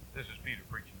 This is Peter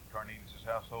preaching at Cornelius'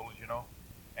 household, as you know.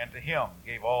 And to him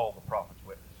gave all the prophets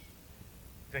witness.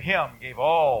 To him gave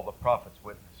all the prophets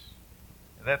witness,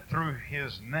 that through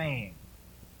his name,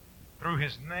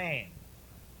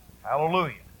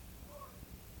 hallelujah.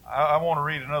 I want to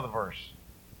read another verse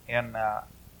in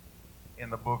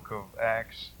the book of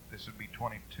Acts. This would be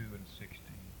 22 and 16.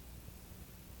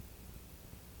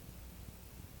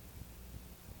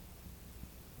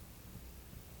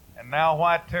 And now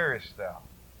why tarriest thou?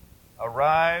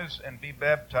 Arise and be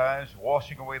baptized,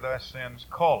 washing away thy sins,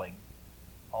 calling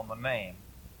on the name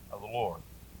of the Lord.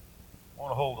 I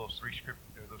want to hold those two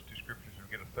scriptures and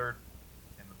get a third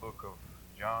in the book of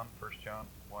John, 1 John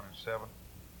 1 and 7.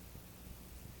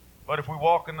 But if we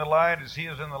walk in the light as he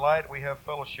is in the light, we have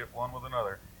fellowship one with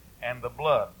another. And the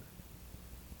blood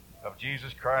of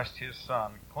Jesus Christ his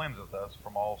Son cleanseth us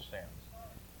from all sins.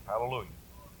 Hallelujah.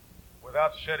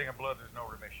 Without shedding of blood, there's no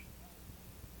remission.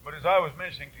 But as I was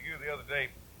mentioning to you the other day,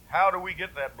 how do we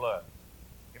get that blood?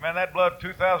 Amen. That blood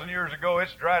 2,000 years ago,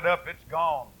 it's dried up, it's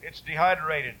gone. It's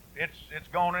dehydrated. It's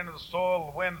gone into the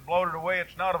soil, the wind's blown it away,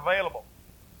 it's not available.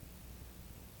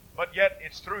 But yet,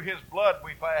 it's through his blood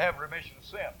we have remission of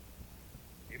sin.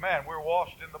 Amen. We're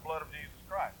washed in the blood of Jesus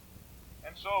Christ.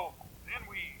 And so, then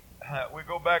we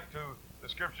go back to the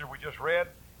scripture we just read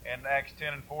in Acts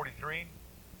 10 and 43,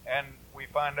 and we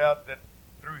find out that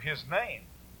through his name,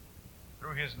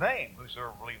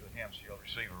 whosoever believeth in him shall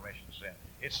receive remission of sin.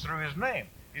 It's through his name.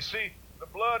 You see, the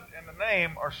blood and the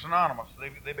name are synonymous.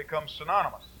 They become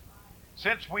synonymous.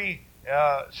 Since we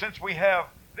have,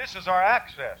 this is our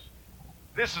access.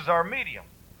 This is our medium.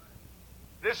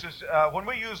 This is, when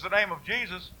we use the name of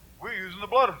Jesus, we're using the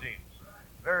blood of Jesus.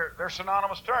 They're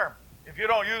synonymous terms. If you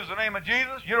don't use the name of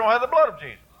Jesus, you don't have the blood of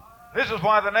Jesus. This is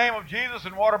why the name of Jesus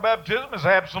in water baptism is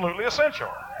absolutely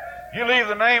essential. You leave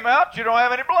the name out, you don't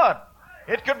have any blood.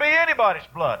 It could be anybody's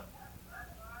blood.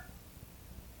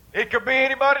 It could be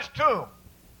anybody's tomb.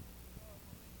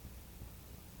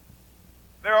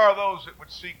 There are those that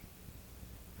would seek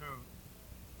to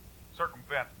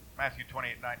circumvent Matthew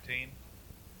 28:19.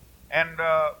 And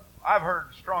I've heard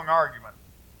a strong argument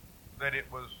that it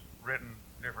was written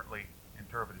differently,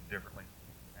 interpreted differently,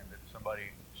 and that somebody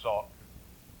sought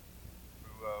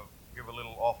to give a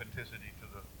little authenticity to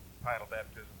the title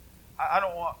baptism. I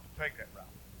don't want to take that route.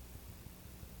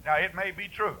 Now, it may be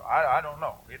true. I don't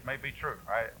know. It may be true.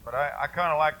 But I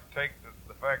kind of like to take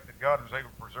the fact that God was able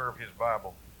to preserve his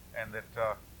Bible, and that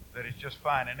it's just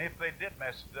fine. And if they did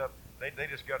mess it up, they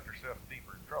just got themselves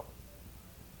deeper in trouble.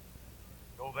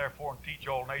 Go therefore and teach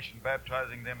all nations,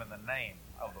 baptizing them in the name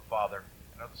of the Father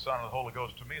and of the Son and of the Holy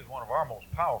Ghost, to me is one of our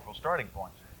most powerful starting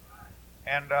points.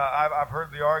 And I've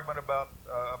heard the argument about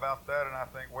that, and I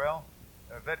think, well,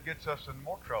 that gets us in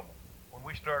more trouble. When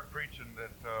we start preaching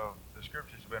that the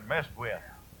Scriptures have been messed with,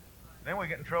 then we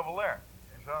get in trouble there.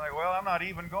 And so I think, well, I'm not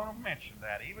even going to mention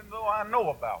that. Even though I know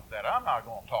about that, I'm not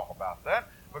going to talk about that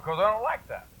because I don't like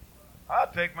that.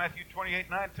 I'll take Matthew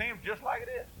 28:19 just like it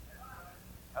is.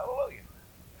 Hallelujah.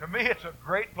 To me, it's a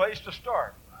great place to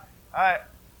start. I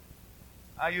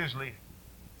usually,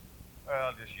 well,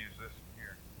 I'll just use this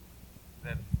here.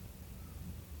 That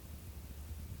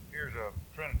here's a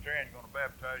Trinitarian going to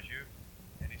baptize you.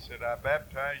 And he said, I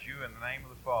baptize you in the name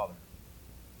of the Father.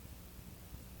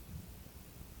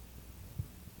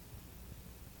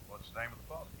 What's the name of the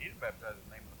Father? He didn't baptize in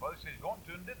the name of the Father. He said he's going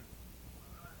to and didn't.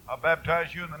 I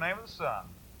baptize you in the name of the Son.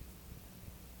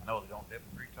 I know they don't dip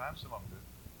 3 times, some of them do.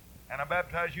 And I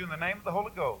baptize you in the name of the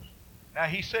Holy Ghost. Now,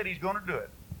 he said he's going to do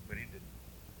it, but he didn't.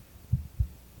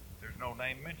 There's no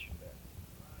name mentioned there.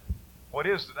 What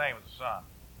is the name of the Son?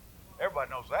 Everybody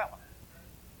knows that one.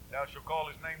 Thou shalt call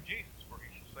his name Jesus, for he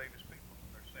shall save his people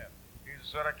from their sin. Jesus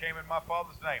said, I came in my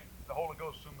Father's name. The Holy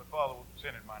Ghost whom the Father will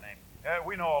send in my name.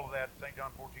 We know all of that, St.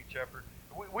 John 14 chapter.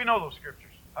 We know those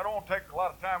scriptures. I don't want to take a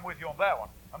lot of time with you on that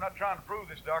one. I'm not trying to prove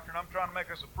this doctrine. I'm trying to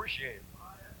make us appreciate it.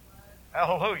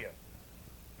 Hallelujah.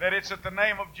 That it's at the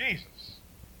name of Jesus,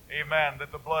 amen,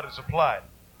 that the blood is applied.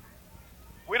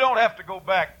 We don't have to go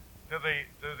back to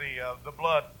the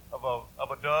blood of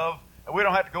a dove. We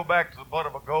don't have to go back to the blood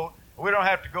of a goat. We don't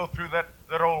have to go through that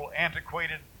old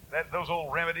antiquated, those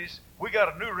old remedies. We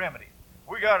got a new remedy.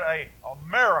 We got a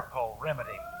miracle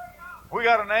remedy. We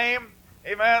got a name,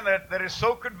 amen, that is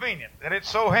so convenient, that it's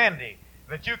so handy,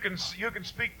 that you can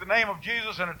speak the name of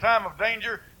Jesus in a time of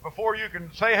danger before you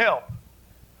can say help.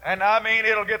 And I mean,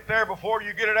 it'll get there before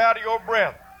you get it out of your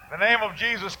breath. The name of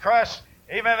Jesus Christ,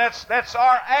 amen, that's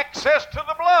our access to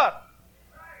the blood.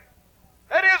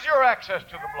 That is your access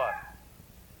to the blood.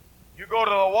 You go to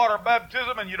the water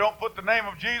baptism and you don't put the name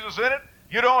of Jesus in it,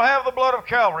 you don't have the blood of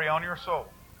Calvary on your soul.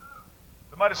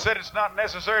 Somebody said it's not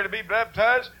necessary to be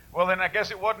baptized. Well, then I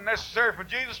guess it wasn't necessary for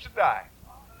Jesus to die.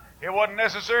 It wasn't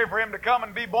necessary for him to come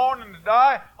and be born and to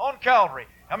die on Calvary.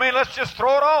 I mean, let's just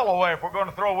throw it all away if we're going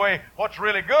to throw away what's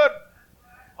really good.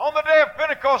 On the day of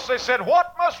Pentecost, they said,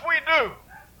 what must we do?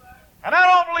 And I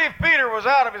don't believe Peter was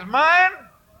out of his mind.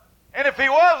 And if he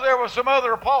was, there was some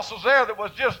other apostles there that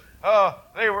was just,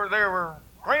 they were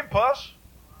cream puffs.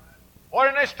 Why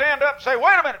didn't they stand up and say,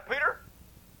 wait a minute, Peter,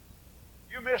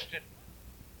 you missed it.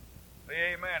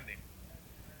 They amened him.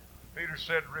 Peter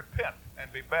said, repent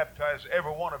and be baptized,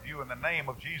 every one of you, in the name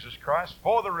of Jesus Christ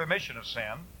for the remission of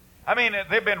sin. I mean,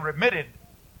 they've been remitted.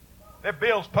 Their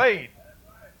bills paid.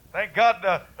 Thank God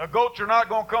the goats are not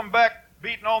going to come back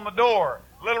beating on the door.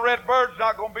 Little red bird's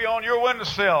not going to be on your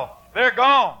windowsill. They're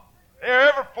gone.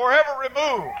 They're forever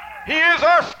removed. He is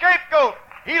our scapegoat.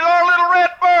 He's our little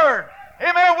red bird.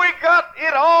 Amen. We got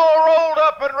it all rolled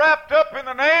up and wrapped up in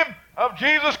the name of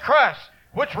Jesus Christ,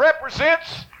 which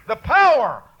represents the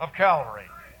power of Calvary.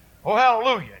 Oh,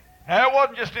 hallelujah. Now, it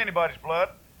wasn't just anybody's blood.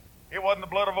 It wasn't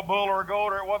the blood of a bull or a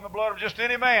goat, or it wasn't the blood of just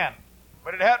any man.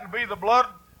 But it happened to be the blood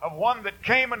of one that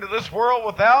came into this world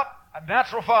without a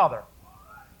natural father.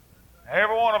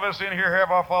 Every one of us in here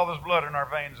have our Father's blood in our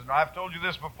veins. And I've told you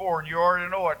this before, and you already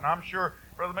know it. And I'm sure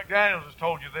Brother McDaniels has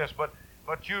told you this. But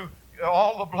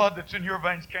all the blood that's in your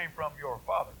veins came from your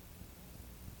Father.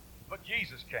 But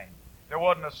Jesus came. There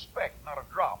wasn't a speck, not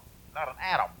a drop, not an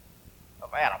atom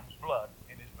of Adam's blood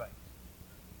in his veins.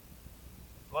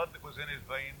 The blood that was in his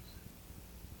veins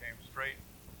came straight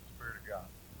from the Spirit of God.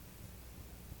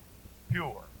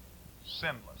 Pure,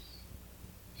 sinless,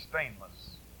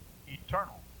 stainless,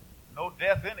 eternal. No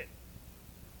death in it.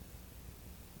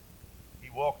 He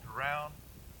walked around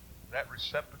that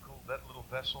receptacle, that little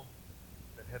vessel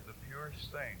that had the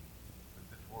purest thing that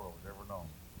this world has ever known,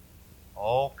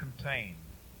 all contained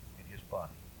in his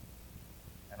body.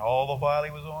 And all the while he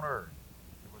was on earth,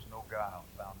 there was no guile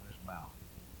found in his mouth.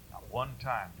 Not one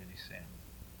time did he sin.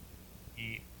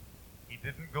 He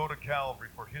didn't go to Calvary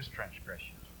for his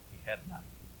transgressions. He had none.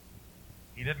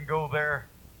 He didn't go there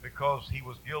because he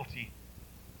was guilty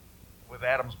with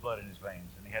Adam's blood in his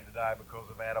veins, and he had to die because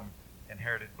of Adam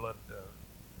inherited blood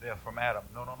death from Adam.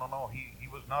 No. He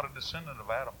was not a descendant of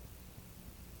Adam.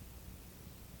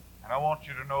 And I want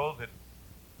you to know that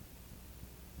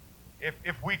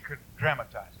if we could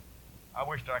dramatize it, I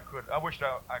wished I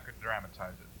could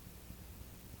dramatize it.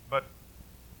 But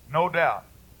no doubt,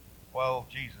 while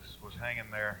Jesus was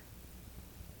hanging there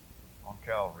on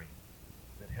Calvary,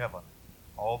 that heaven,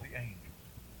 all the angels,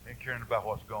 they ain't caring about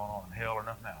what's going on in hell or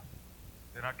nothing else.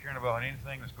 They're not caring about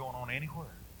anything that's going on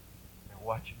anywhere. They're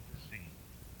watching to see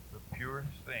the purest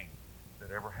thing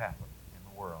that ever happened in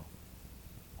the world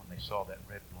when they saw that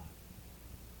red blood.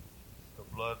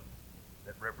 The blood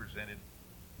that represented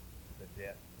the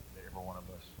debt that every one of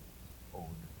us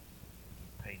owed.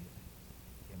 He paid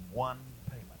it. In one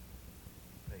payment,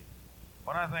 he paid it.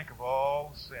 When I think of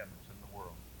all the sin that's in the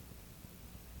world,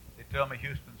 they tell me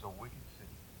Houston's a wicked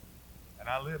city. And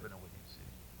I live in a wicked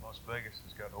city. Las Vegas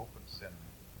has got open sin.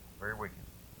 Very wicked.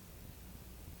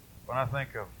 When I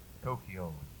think of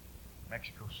Tokyo,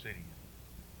 Mexico City,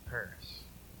 Paris,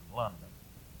 London,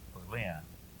 Berlin,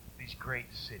 these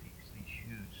great cities, these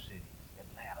huge cities,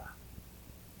 Atlanta.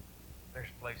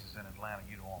 There's places in Atlanta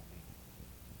you don't want to be.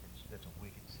 It's a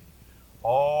wicked city.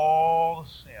 All the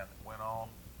sin that went on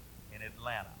in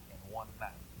Atlanta in one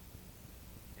night.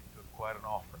 It took quite an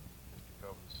offering just to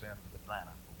cover the sins of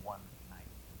Atlanta for one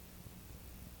night.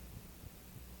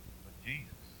 But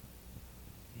Jesus,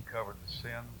 he covered the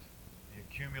sins, the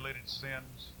accumulated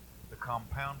sins, the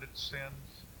compounded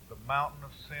sins, the mountain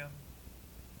of sin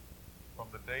from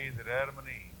the day that Adam and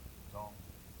Eve was on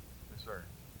this earth.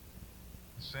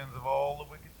 The sins of all the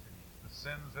wicked cities, the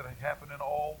sins that happened in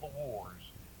all the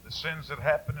wars, the sins that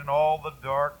happened in all the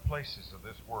dark places of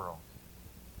this world.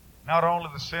 Not only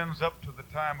the sins up to the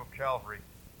time of Calvary,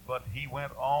 but he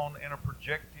went on in a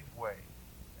projected way,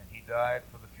 and he died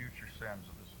for the future sins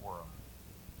of this world.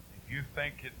 If you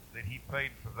think that he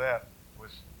paid for that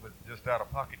with just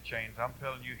out-of-pocket change, I'm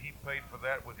telling you, he paid for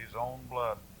that with his own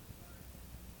blood.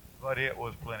 But it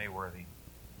was plenty worthy.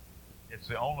 It's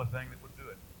the only thing that would do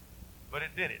it. But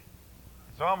it did it.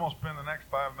 So I'm going to spend the next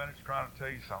 5 minutes trying to tell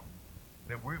you something,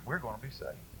 that we're going to be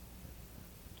saved.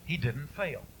 He didn't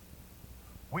fail.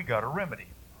 We got a remedy.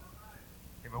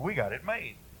 But we got it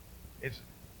made.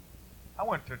 I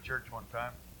went to a church one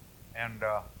time, and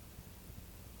I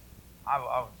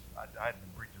hadn't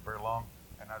been preaching very long,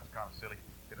 and I was kind of silly.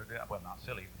 Well, not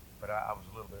silly, but I was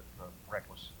a little bit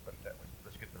reckless. But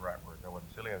let's get the right word. I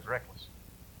wasn't silly. I was reckless.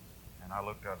 And I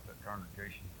looked out at that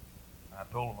congregation, and I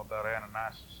told them about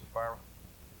Ananias and Sapphira.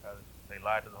 They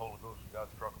lied to the Holy Ghost, and God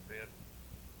struck them dead.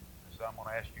 I said, I'm going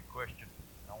to ask you a question.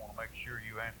 I want to make sure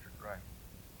you answer it right.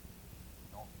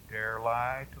 Don't dare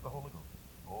lie to the Holy Ghost.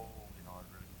 Oh, I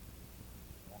really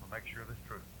want to make sure this is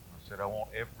true. I said, I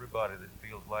want everybody that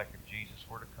feels like if Jesus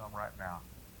were to come right now,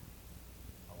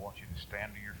 I want you to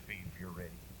stand to your feet if you're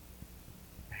ready.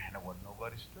 And there wasn't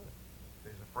nobody stood.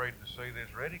 They was afraid to say they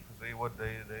was ready because they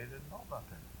didn't know about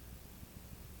that.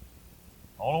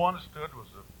 The only one that stood was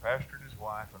the pastor and his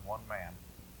wife and one man.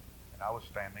 And I was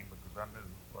standing because I knew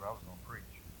what I was going to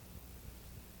preach.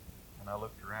 And I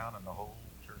looked around and the whole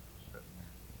church was sitting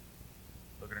there,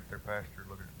 looking at their pastor,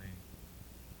 looking at me.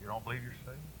 You don't believe you're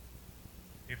saved?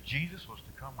 If Jesus was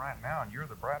to come right now and you're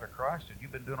the bride of Christ and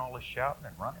you've been doing all this shouting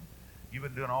and running, you've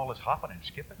been doing all this hopping and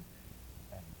skipping,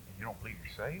 and you don't believe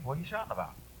you're saved, what are you shouting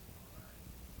about?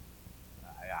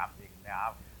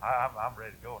 I'm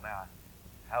ready to go now.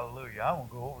 Hallelujah. I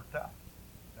won't go over time.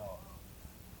 No.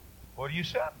 What are you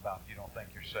shouting about if you don't think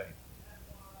you're saved?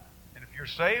 And if you're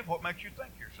saved, what makes you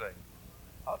think you're saved?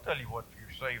 I'll tell you what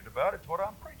you're saved about. It's what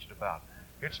I'm preaching about.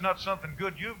 It's not something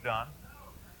good you've done.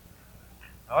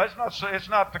 No, it's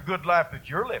not the good life that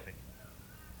you're living.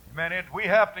 Amen. We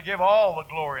have to give all the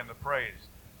glory and the praise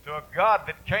to a God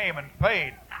that came and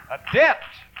paid a debt.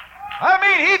 I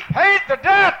mean, He paid the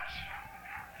debt.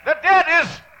 The debt is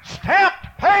stamped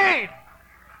paid.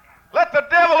 Let the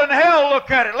devil in hell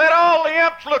look at it. Let all the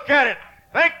imps look at it.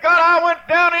 Thank God I went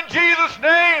down in Jesus'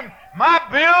 name. My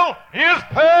bill is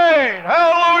paid.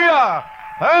 Hallelujah.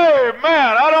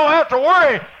 Amen. I don't have to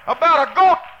worry about a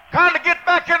goat trying to get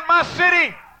back in my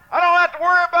city. I don't have to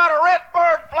worry about a red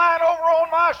bird flying over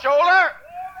on my shoulder.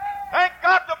 Thank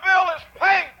God the bill is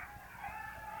paid.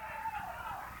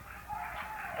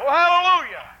 Oh,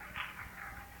 hallelujah.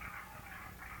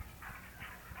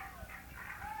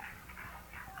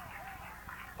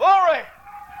 Glory.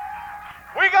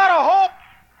 We got a hope.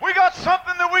 We got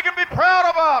something that we can be proud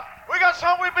about. We got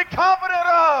something we can be confident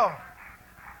of.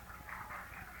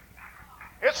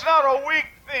 It's not a weak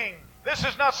thing. This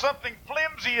is not something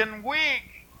flimsy and weak.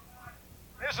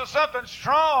 This is something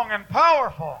strong and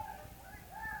powerful.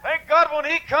 Thank God when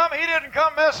He come, He didn't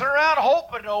come messing around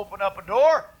hoping to open up a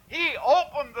door. He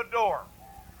opened the door.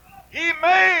 He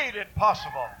made it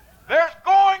possible. There's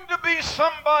going to be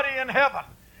somebody in heaven.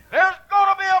 There's going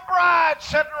to be a bride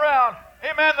sitting around.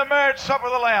 Amen, the marriage supper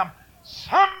of the Lamb.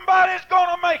 Somebody's going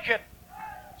to make it.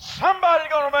 Somebody's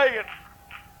going to make it.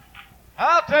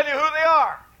 I'll tell you who they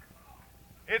are.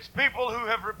 It's people who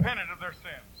have repented of their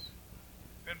sins,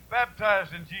 been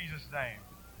baptized in Jesus' name,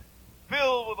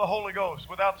 filled with the Holy Ghost.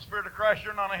 Without the Spirit of Christ,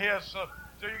 you're none of His, so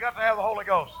you got to have the Holy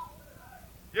Ghost.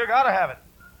 You got to have it.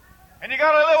 And you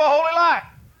got to live a holy life.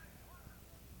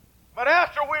 But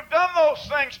after we've done those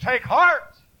things, take heart.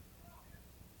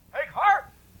 Take heart.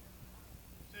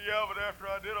 See, yeah, but after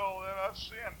I did all that, I've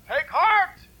sinned. Take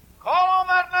heart. Call on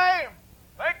that name.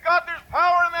 Thank God there's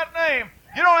power in that name.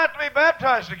 You don't have to be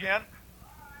baptized again,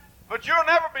 but you'll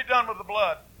never be done with the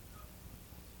blood.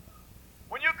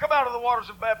 When you come out of the waters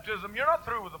of baptism, you're not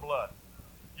through with the blood.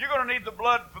 You're going to need the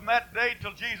blood from that day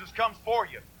till Jesus comes for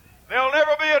you. There'll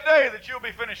never be a day that you'll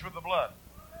be finished with the blood.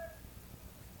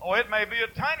 Oh, it may be a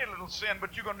tiny little sin,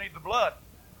 but you're going to need the blood.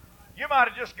 You might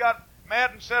have just got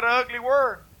mad and said an ugly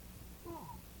word. Ooh,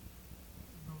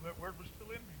 that word was still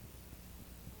in me.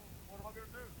 What am I going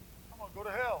to do? I'm going to go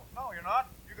to hell. No, you're not.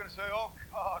 You're going to say, oh,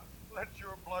 God, let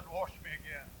your blood wash me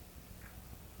again.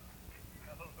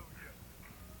 Hallelujah.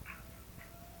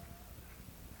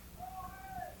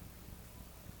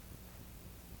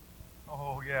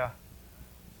 Oh, yeah.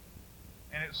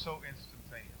 And it's so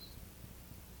instantaneous.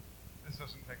 This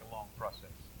doesn't take a long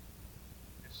process.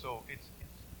 It's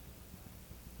instant.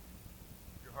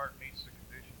 Your heart meets the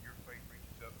condition, your faith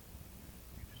reaches up.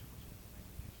 You just whisper the name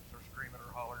of Jesus, or scream it, or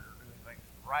holler it, or do anything.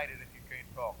 Write it if you can't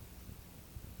talk.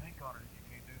 Think on it if you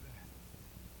can't do that.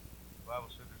 The Bible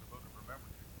said there's a book of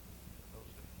remembrance for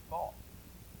those that fall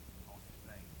on His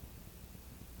name.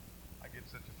 I get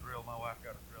such a thrill. My wife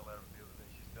got a thrill out of it the other day.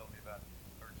 She's telling me about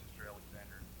her and Sister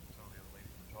Alexander and some of the other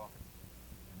ladies were talking.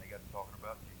 And they got to talking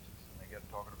about Jesus. And they got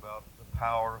to talking about the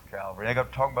power of Calvary. They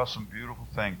got to talking about some beautiful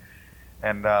thing.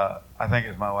 And I think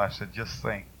as my wife said, just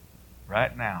think,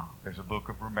 right now, there's a book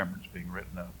of remembrance being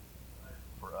written up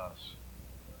for us.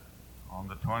 On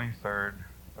the 23rd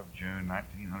of June,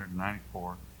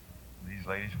 1994, These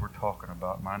ladies were talking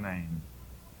about my name.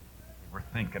 They were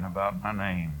thinking about my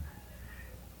name.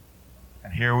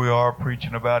 And here we are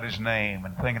preaching about His name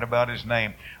and thinking about His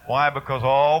name. Why? Because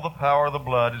all the power of the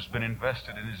blood has been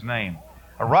invested in His name.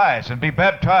 Arise and be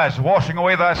baptized, washing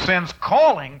away thy sins,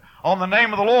 calling on the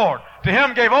name of the Lord. To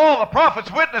Him gave all the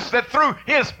prophets witness that through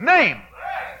His name.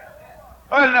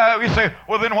 And we say,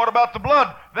 well, then what about the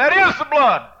blood? That is the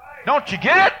blood. Don't you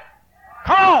get it?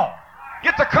 Come on.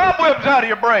 Get the cobwebs out of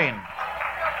your brain.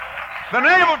 The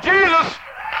name of Jesus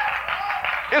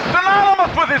is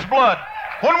synonymous with His blood.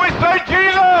 When we say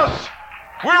Jesus,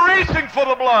 we're reaching for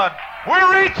the blood.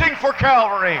 We're reaching for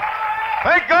Calvary.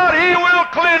 Thank God He will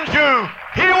cleanse you.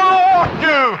 He will wash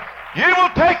you. He will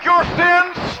take your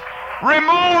sins,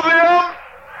 remove them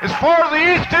as far as the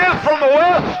east is from the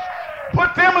west,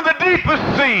 put them in the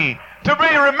deepest sea to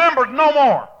be remembered no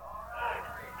more.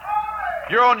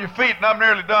 You're on your feet and I'm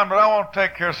nearly done, but I want to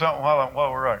take care of something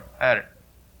while we're at it.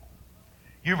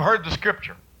 You've heard the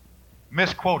scripture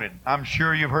misquoted. I'm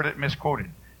sure you've heard it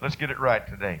misquoted. Let's get it right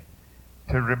today.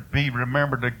 To be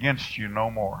remembered against you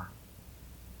no more.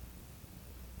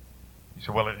 You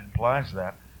say, well, it implies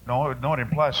that. No, it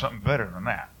implies something better than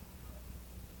that.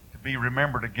 To be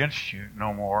remembered against you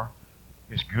no more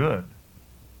is good.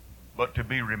 But to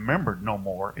be remembered no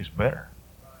more is better.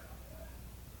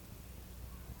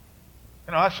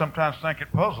 You know, I sometimes think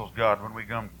it puzzles God when we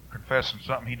come confessing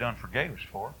something He done forgave us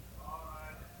for.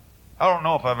 I don't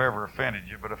know if I've ever offended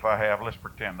you, but if I have, let's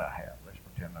pretend I have. Let's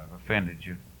pretend I've offended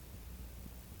you.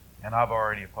 And I've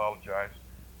already apologized.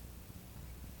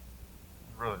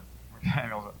 Brother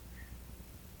McDaniel,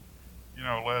 you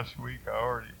know, last week I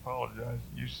already apologized.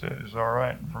 You said it's all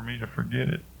right for me to forget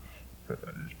it, but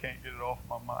I just can't get it off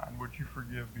my mind. Would you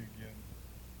forgive me again?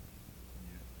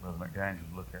 Brother McDaniel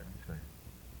would look at me and say,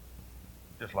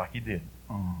 just like he did.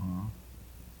 Uh-huh.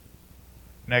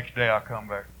 Next day I come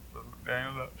back. Brother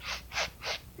McDaniel,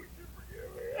 would you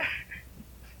forgive me?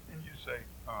 And you say,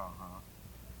 uh-huh.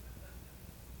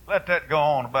 Let that go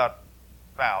on about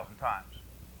 1,000 times.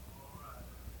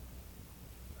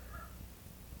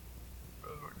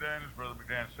 Brother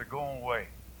McDaniel said, go on away.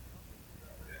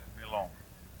 Leave me alone.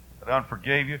 I done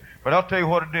forgave you. But I'll tell you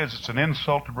what it is. It's an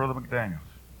insult to Brother McDaniel.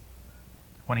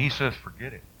 When he says,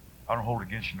 forget it. I don't hold it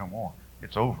against you no more.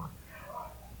 It's over.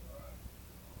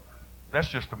 That's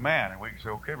just a man. And we can say,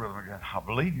 okay, Brother McDaniel, I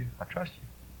believe you. I trust you.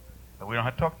 But we don't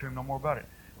have to talk to him no more about it.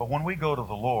 But when we go to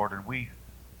the Lord and we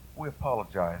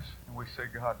apologize and we say,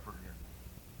 God, forgive me.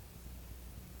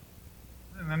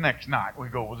 And the next night we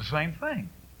go with the same thing.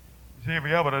 You say,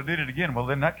 yeah, but I did it again. Well,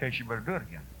 in that case, you better do it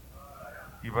again.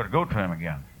 You better go to Him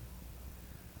again.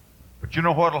 But you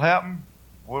know what will happen?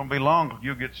 It won't be long till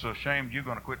you get so ashamed you're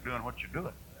going to quit doing what you're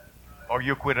doing. Or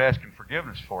you'll quit asking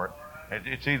forgiveness for it.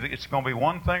 It's going to be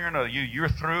one thing or another. You're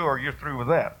through or you're through with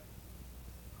that.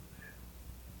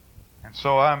 And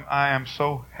so I am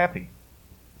so happy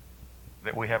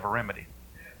that we have a remedy.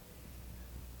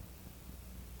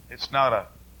 It's not a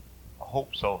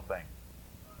hope-so thing.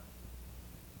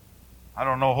 I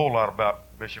don't know a whole lot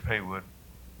about Bishop Haywood.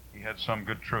 He had some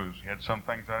good truths. He had some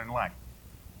things I didn't like.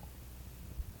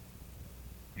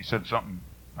 He said something,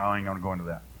 I ain't going to go into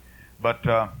that. But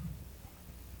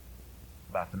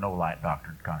about the no-light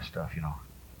doctrine kind of stuff, you know.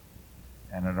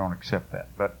 And I don't accept that.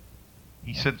 But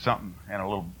he said something in a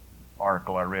little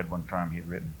article I read one time he had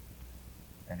written.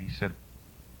 And he said,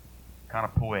 kind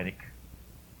of poetic,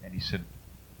 and he said,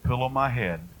 pillow my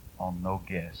head on no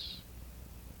guess.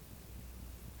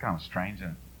 Kind of strange,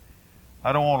 isn't it?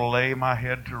 I don't want to lay my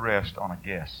head to rest on a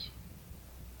guess.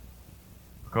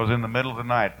 Because in the middle of the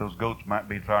night, those goats might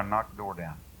be trying to knock the door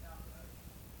down.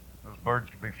 Those birds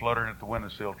could be fluttering at the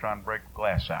windowsill trying to break the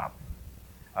glass out.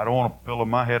 I don't want to pillow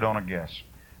my head on a guess.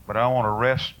 But I want to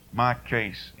rest my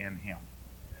case in Him.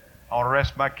 I want to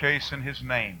rest my case in His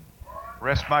name.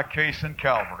 Rest my case in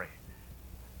Calvary.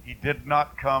 He did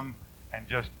not come and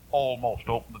just almost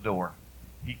open the door.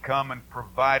 He come and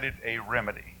provided a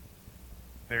remedy.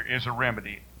 There is a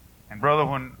remedy. And brother,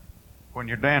 when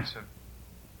you're dancing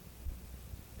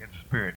in the Spirit,